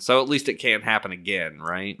happened. So at least it can't happen again,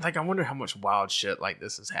 right? Like, I wonder how much wild shit like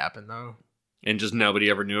this has happened, though. And just nobody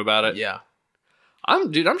ever knew about it? Yeah.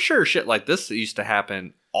 I'm sure shit like this used to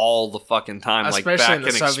happen all the fucking time. Especially like back in the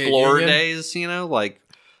in Soviet Explorer Union. days, you know?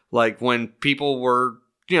 Like when people were,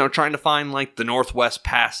 you know, trying to find, like, the Northwest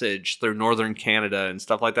Passage through northern Canada and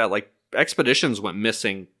stuff like that. Like, expeditions went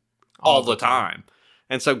missing all the time.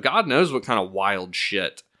 And so God knows what kind of wild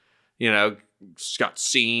shit, you know, got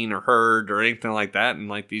seen or heard or anything like that in,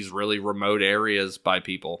 like, these really remote areas by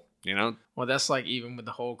people, you know? Well, that's like even with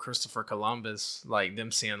the whole Christopher Columbus, like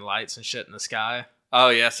them seeing lights and shit in the sky. Oh,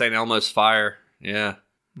 yeah, St. Elmo's fire. Yeah.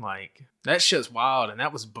 Like, that shit's wild, and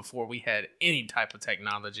that was before we had any type of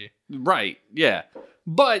technology. Right, yeah.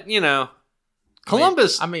 But, you know,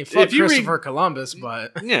 Columbus. I mean fuck if you Christopher Columbus,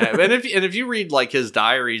 but yeah, and if you read, like, his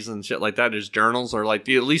diaries and shit like that, his journals, or like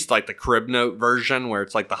at least like the crib note version where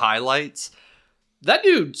it's like the highlights, that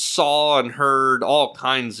dude saw and heard all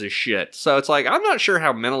kinds of shit. So it's like, I'm not sure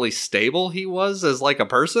how mentally stable he was as, like, a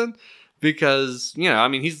person, because, you know, I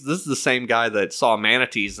mean, this is the same guy that saw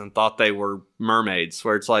manatees and thought they were mermaids,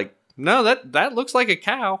 where it's like, no, that looks like a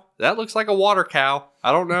cow. That looks like a water cow.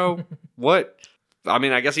 I don't know what. I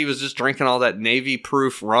mean, I guess he was just drinking all that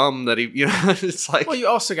Navy-proof rum that he, you know, it's like... Well, you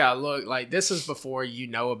also gotta look, like, this is before you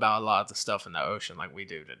know about a lot of the stuff in the ocean like we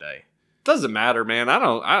do today. Doesn't matter, man.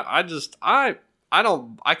 I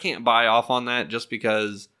can't buy off on that, just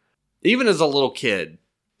because even as a little kid,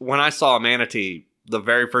 when I saw a manatee, the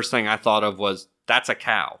very first thing I thought of was, that's a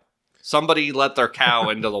cow. Somebody let their cow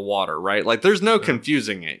into the water, right? Like, there's no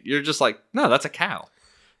confusing it. You're just like, no, that's a cow.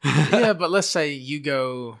 Yeah, but let's say you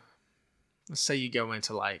go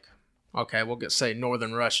into, like, okay, we'll say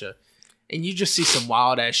northern Russia, and you just see some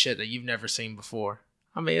wild ass shit that you've never seen before.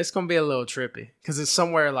 I mean, it's gonna be a little trippy because it's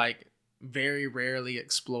somewhere, like, very rarely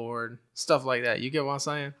explored, stuff like that. You get what I'm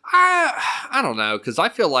saying? I don't know, because I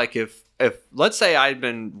feel like if let's say I'd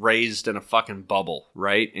been raised in a fucking bubble,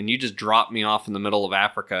 right, and you just dropped me off in the middle of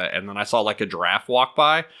Africa, and then I saw, like, a giraffe walk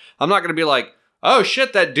by, I'm not gonna be like, oh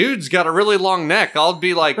shit, that dude's got a really long neck. I'll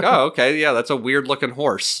be like, oh, okay, yeah, that's a weird looking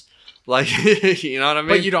horse. Like, you know what I mean?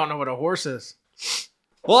 But you don't know what a horse is.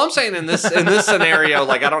 Well, I'm saying in this scenario,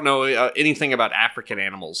 like, I don't know anything about African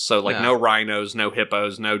animals. So, like, no rhinos, no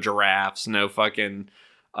hippos, no giraffes, no fucking,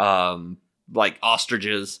 like,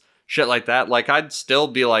 ostriches, shit like that. Like, I'd still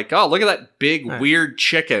be like, oh, look at that big, weird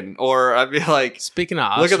chicken. Or I'd be like, speaking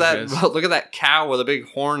of ostriches, look at that cow with a big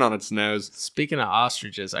horn on its nose. Speaking of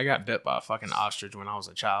ostriches, I got bit by a fucking ostrich when I was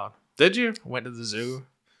a child. Did you? Went to the zoo.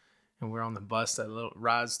 And we're on the bus that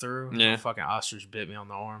rides through. Yeah. A fucking ostrich bit me on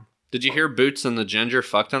the arm. Did you hear Boots and the Ginger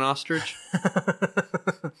fucked an ostrich?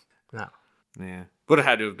 No. Yeah. Would have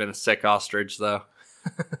had to have been a sick ostrich, though.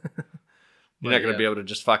 You're not going to be able to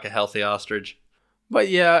just fuck a healthy ostrich. But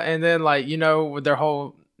yeah, and then, like, you know, with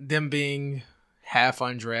them being half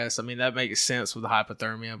undressed, I mean, that makes sense with the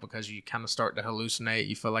hypothermia because you kind of start to hallucinate.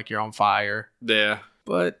 You feel like you're on fire. Yeah.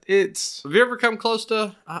 But it's... Have you ever come close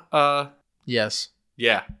to... Yes.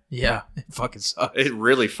 Yeah. Yeah. It fucking sucks. It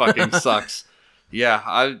really fucking sucks.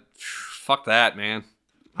 Yeah. Fuck that, man.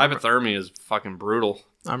 Hypothermia is fucking brutal.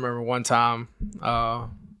 I remember one time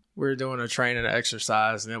we were doing a training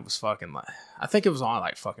exercise and it was fucking like... I think it was on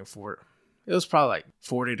like fucking 40. It was probably like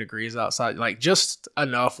 40 degrees outside. Like just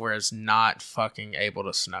enough where it's not fucking able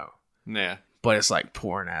to snow. Yeah. But it's like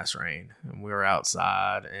pouring ass rain. And we were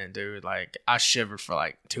outside and dude, like I shivered for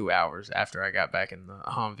like 2 hours after I got back in the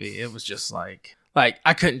Humvee. It was just like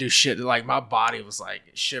I couldn't do shit. Like my body was like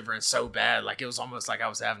shivering so bad. Like it was almost like I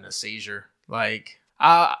was having a seizure. Like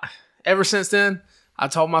ever since then, I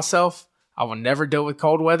told myself I will never deal with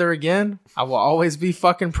cold weather again. I will always be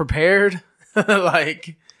fucking prepared.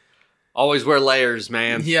 Like always wear layers,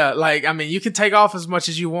 man. Yeah, like, I mean, you can take off as much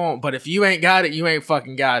as you want, but if you ain't got it, you ain't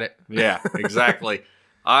fucking got it. Yeah, exactly.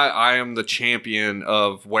 I am the champion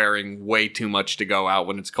of wearing way too much to go out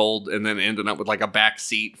when it's cold and then ending up with like a back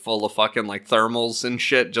seat full of fucking like thermals and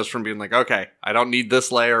shit just from being like, okay, I don't need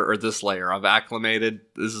this layer or this layer. I've acclimated.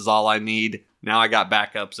 This is all I need. Now I got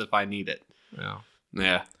backups if I need it. Yeah.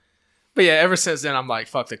 Yeah. But yeah, ever since then, I'm like,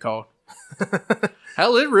 fuck the cold.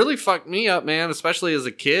 Hell, it really fucked me up, man, especially as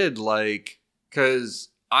a kid, like, because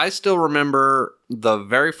I still remember the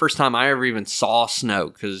very first time I ever even saw snow,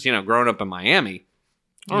 because, you know, growing up in Miami,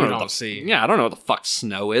 I don't know what the fuck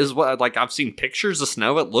snow is. Like, I've seen pictures of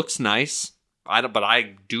snow. It looks nice, but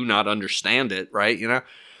I do not understand it, right, you know?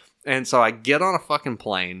 And so I get on a fucking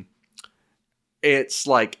plane. It's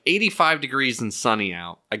like 85 degrees and sunny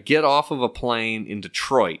out. I get off of a plane in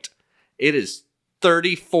Detroit. It is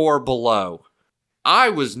 34 below. I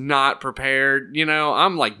was not prepared. You know,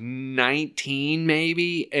 I'm like 19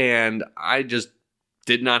 maybe, and I just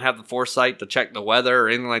did not have the foresight to check the weather or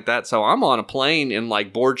anything like that. So I'm on a plane in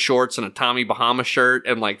like board shorts and a Tommy Bahama shirt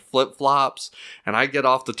and like flip flops. And I get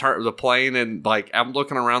off the plane and like I'm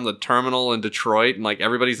looking around the terminal in Detroit and like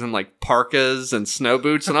everybody's in like parkas and snow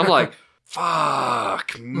boots. And I'm like,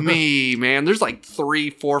 fuck me, man. There's like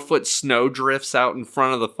 3-4 foot snow drifts out in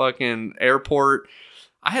front of the fucking airport.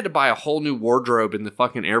 I had to buy a whole new wardrobe in the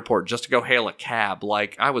fucking airport just to go hail a cab.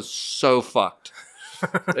 Like, I was so fucked.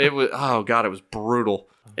 It was, oh god, it was brutal.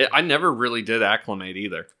 I never really did acclimate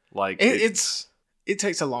either. Like, it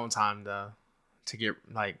takes a long time to get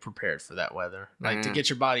like prepared for that weather, like to get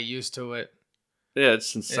your body used to it. Yeah,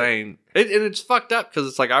 it's insane. And it's fucked up because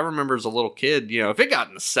it's like I remember as a little kid, you know, if it got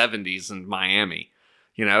in the 70s in Miami,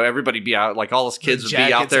 you know, everybody be out, like all us kids would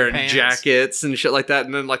be out there in jackets and shit like that.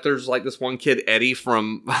 And then like there's like this one kid, Eddie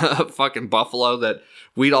from fucking Buffalo, that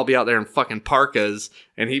we'd all be out there in fucking parkas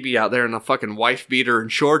and he'd be out there in a fucking wife beater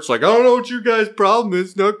and shorts like, I don't know what you guys' problem is,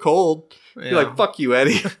 it's not cold. Yeah. You're like, fuck you,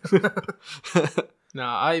 Eddie. No,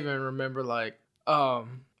 I even remember like,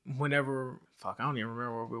 whenever, I don't even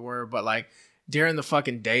remember where we were, but like during the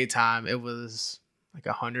fucking daytime, it was like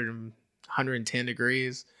 110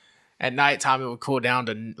 degrees. At nighttime, it would cool down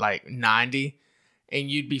to like 90, and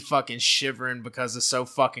you'd be fucking shivering because it's so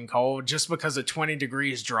fucking cold just because a 20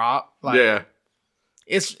 degrees drop. Like, yeah.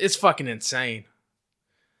 It's fucking insane.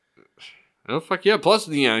 Oh, fuck yeah. Plus,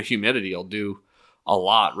 you know, humidity will do a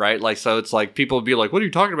lot, right? Like, so it's like people will be like, what are you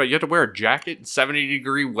talking about? You have to wear a jacket in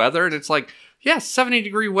 70-degree weather? And it's like, yeah,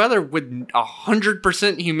 70-degree weather with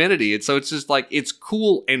 100% humidity. And so it's just like, it's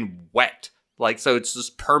cool and wet. Like, so it's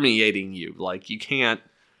just permeating you. Like, you can't.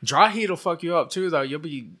 Dry heat will fuck you up too, though. You'll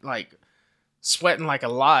be like sweating like a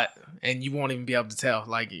lot, and you won't even be able to tell.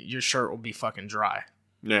 Like your shirt will be fucking dry.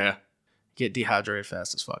 Yeah, get dehydrated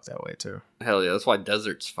fast as fuck that way too. Hell yeah, that's why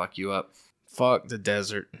deserts fuck you up. Fuck the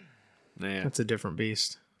desert. Yeah, that's a different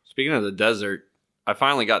beast. Speaking of the desert, I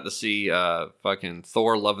finally got to see fucking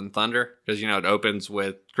Thor: Love and Thunder because you know it opens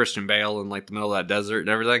with Christian Bale in like the middle of that desert and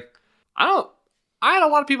everything. I had a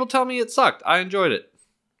lot of people tell me it sucked. I enjoyed it.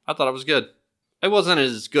 I thought it was good. It wasn't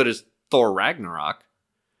as good as Thor Ragnarok.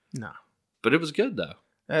 No. But it was good, though.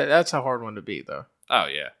 That's a hard one to beat, though. Oh,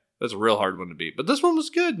 yeah. That's a real hard one to beat. But this one was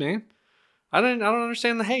good, man. I don't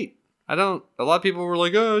understand the hate. A lot of people were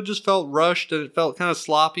like, oh, it just felt rushed and it felt kind of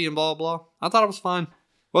sloppy and blah, blah. I thought it was fine.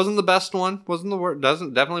 Wasn't the best one. Wasn't the worst.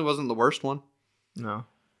 Definitely wasn't the worst one. No.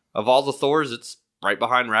 Of all the Thors, it's right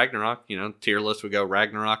behind Ragnarok. You know, tier list would go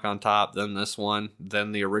Ragnarok on top, then this one,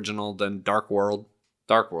 then the original, then Dark World.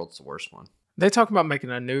 Dark World's the worst one. They talking about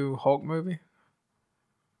making a new Hulk movie?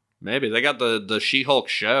 Maybe. They got the She-Hulk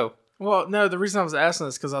show. Well, no, the reason I was asking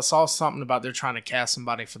is because I saw something about they're trying to cast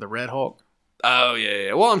somebody for the Red Hulk. Oh,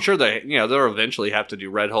 yeah. Well, I'm sure they'll eventually have to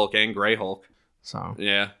do Red Hulk and Gray Hulk. So.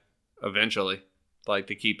 Yeah, eventually. Like,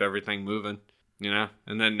 to keep everything moving, you know?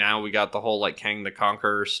 And then now we got the whole, like, Kang the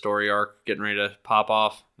Conqueror story arc getting ready to pop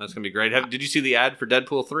off. That's going to be great. Did you see the ad for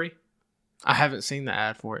Deadpool 3? I haven't seen the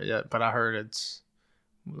ad for it yet, but I heard it's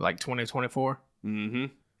like 2024. Mm-hmm.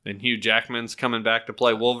 And Hugh Jackman's coming back to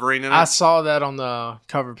play Wolverine in it. I saw that on the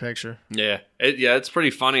cover picture. Yeah. It's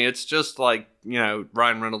pretty funny. It's just like, you know,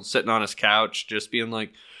 Ryan Reynolds sitting on his couch just being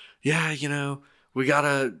like, yeah, you know, we got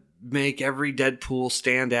to make every Deadpool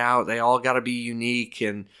stand out. They all got to be unique.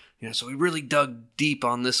 And, you know, so we really dug deep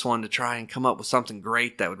on this one to try and come up with something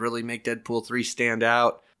great that would really make Deadpool 3 stand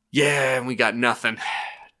out. Yeah, and we got nothing.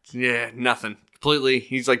 Yeah, nothing. Completely,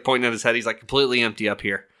 he's like pointing at his head. He's like completely empty up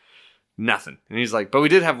here. Nothing. And he's like, but we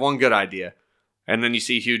did have one good idea. And then you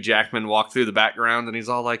see Hugh Jackman walk through the background and he's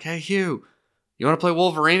all like, hey, Hugh, you want to play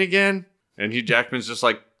Wolverine again? And Hugh Jackman's just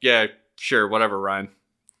like, yeah, sure, whatever, Ryan.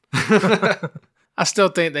 I still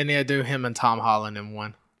think they need to do him and Tom Holland in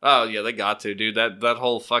one. Oh, yeah, they got to, dude. That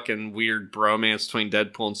whole fucking weird bromance between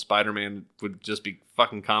Deadpool and Spider-Man would just be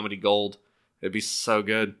fucking comedy gold. It'd be so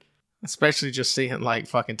good. Especially just seeing like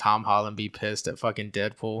fucking Tom Holland be pissed at fucking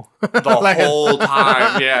Deadpool the like whole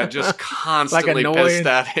time. Yeah, just constantly like pissed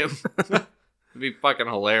at him. It'd be fucking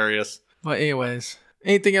hilarious. But anyways,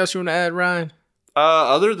 anything else you want to add, Ryan?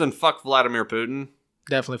 Other than fuck Vladimir Putin.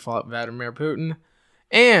 Definitely fuck Vladimir Putin.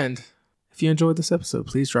 And if you enjoyed this episode,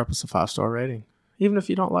 please drop us a 5-star rating. Even if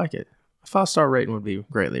you don't like it, a 5-star rating would be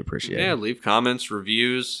greatly appreciated. Yeah, leave comments,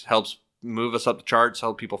 reviews, helps move us up the charts,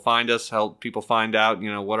 help people find us, help people find out,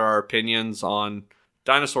 what our opinions on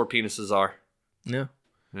dinosaur penises are. Yeah.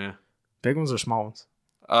 Yeah. Big ones or small ones?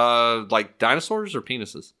 Like dinosaurs or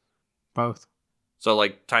penises? Both. So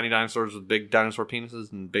like tiny dinosaurs with big dinosaur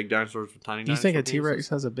penises and big dinosaurs with tiny dinosaur penises? Do you think a T-Rex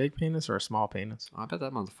has a big penis or a small penis? I bet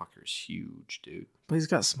that motherfucker is huge, dude. But he's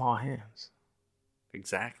got small hands.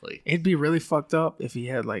 Exactly. It'd be really fucked up if he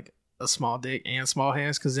had like a small dick and small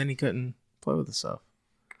hands, because then he couldn't play with the stuff.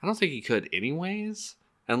 I don't think he could anyways.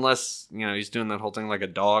 Unless, he's doing that whole thing like a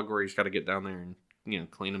dog where he's got to get down there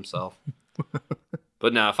and, clean himself.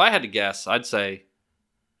 But no, if I had to guess, I'd say,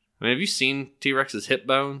 have you seen T-Rex's hip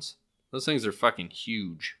bones? Those things are fucking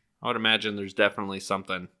huge. I would imagine there's definitely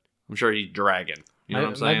something. I'm sure he's dragging. You know what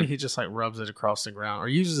I'm saying? Maybe he just like rubs it across the ground or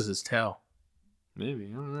uses his tail.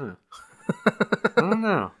 Maybe. I don't know. I don't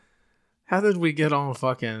know. How did we get on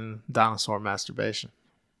fucking dinosaur masturbation?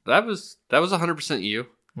 That was 100% you.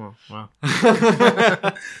 Oh, wow.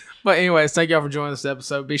 But anyways, thank y'all for joining this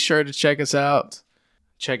episode. Be sure to check us out.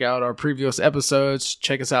 Check out our previous episodes.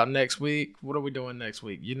 Check us out next week. What are we doing next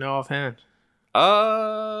week? You know offhand?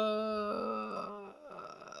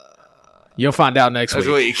 You'll find out next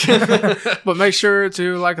week. But make sure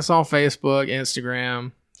to like us on Facebook,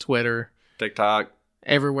 Instagram, Twitter, TikTok,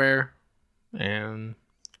 everywhere. And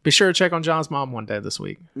be sure to check on John's mom one day this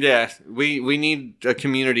week. Yeah, we need a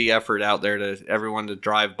community effort out there to everyone to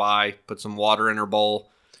drive by, put some water in her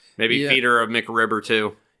bowl, maybe feed her a McRib or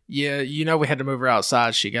two. Yeah, we had to move her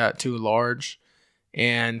outside. She got too large.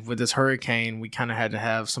 And with this hurricane, we kind of had to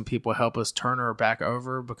have some people help us turn her back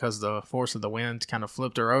over because the force of the wind kind of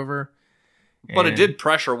flipped her over. But it did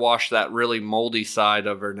pressure wash that really moldy side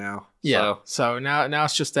of her now. Yeah. So now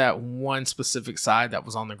it's just that one specific side that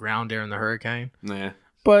was on the ground during the hurricane. Yeah.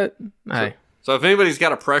 But, hey. So if anybody's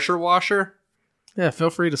got a pressure washer. Yeah, feel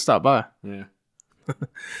free to stop by. Yeah.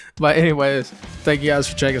 But anyways, thank you guys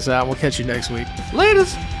for checking us out. We'll catch you next week.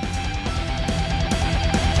 Latest.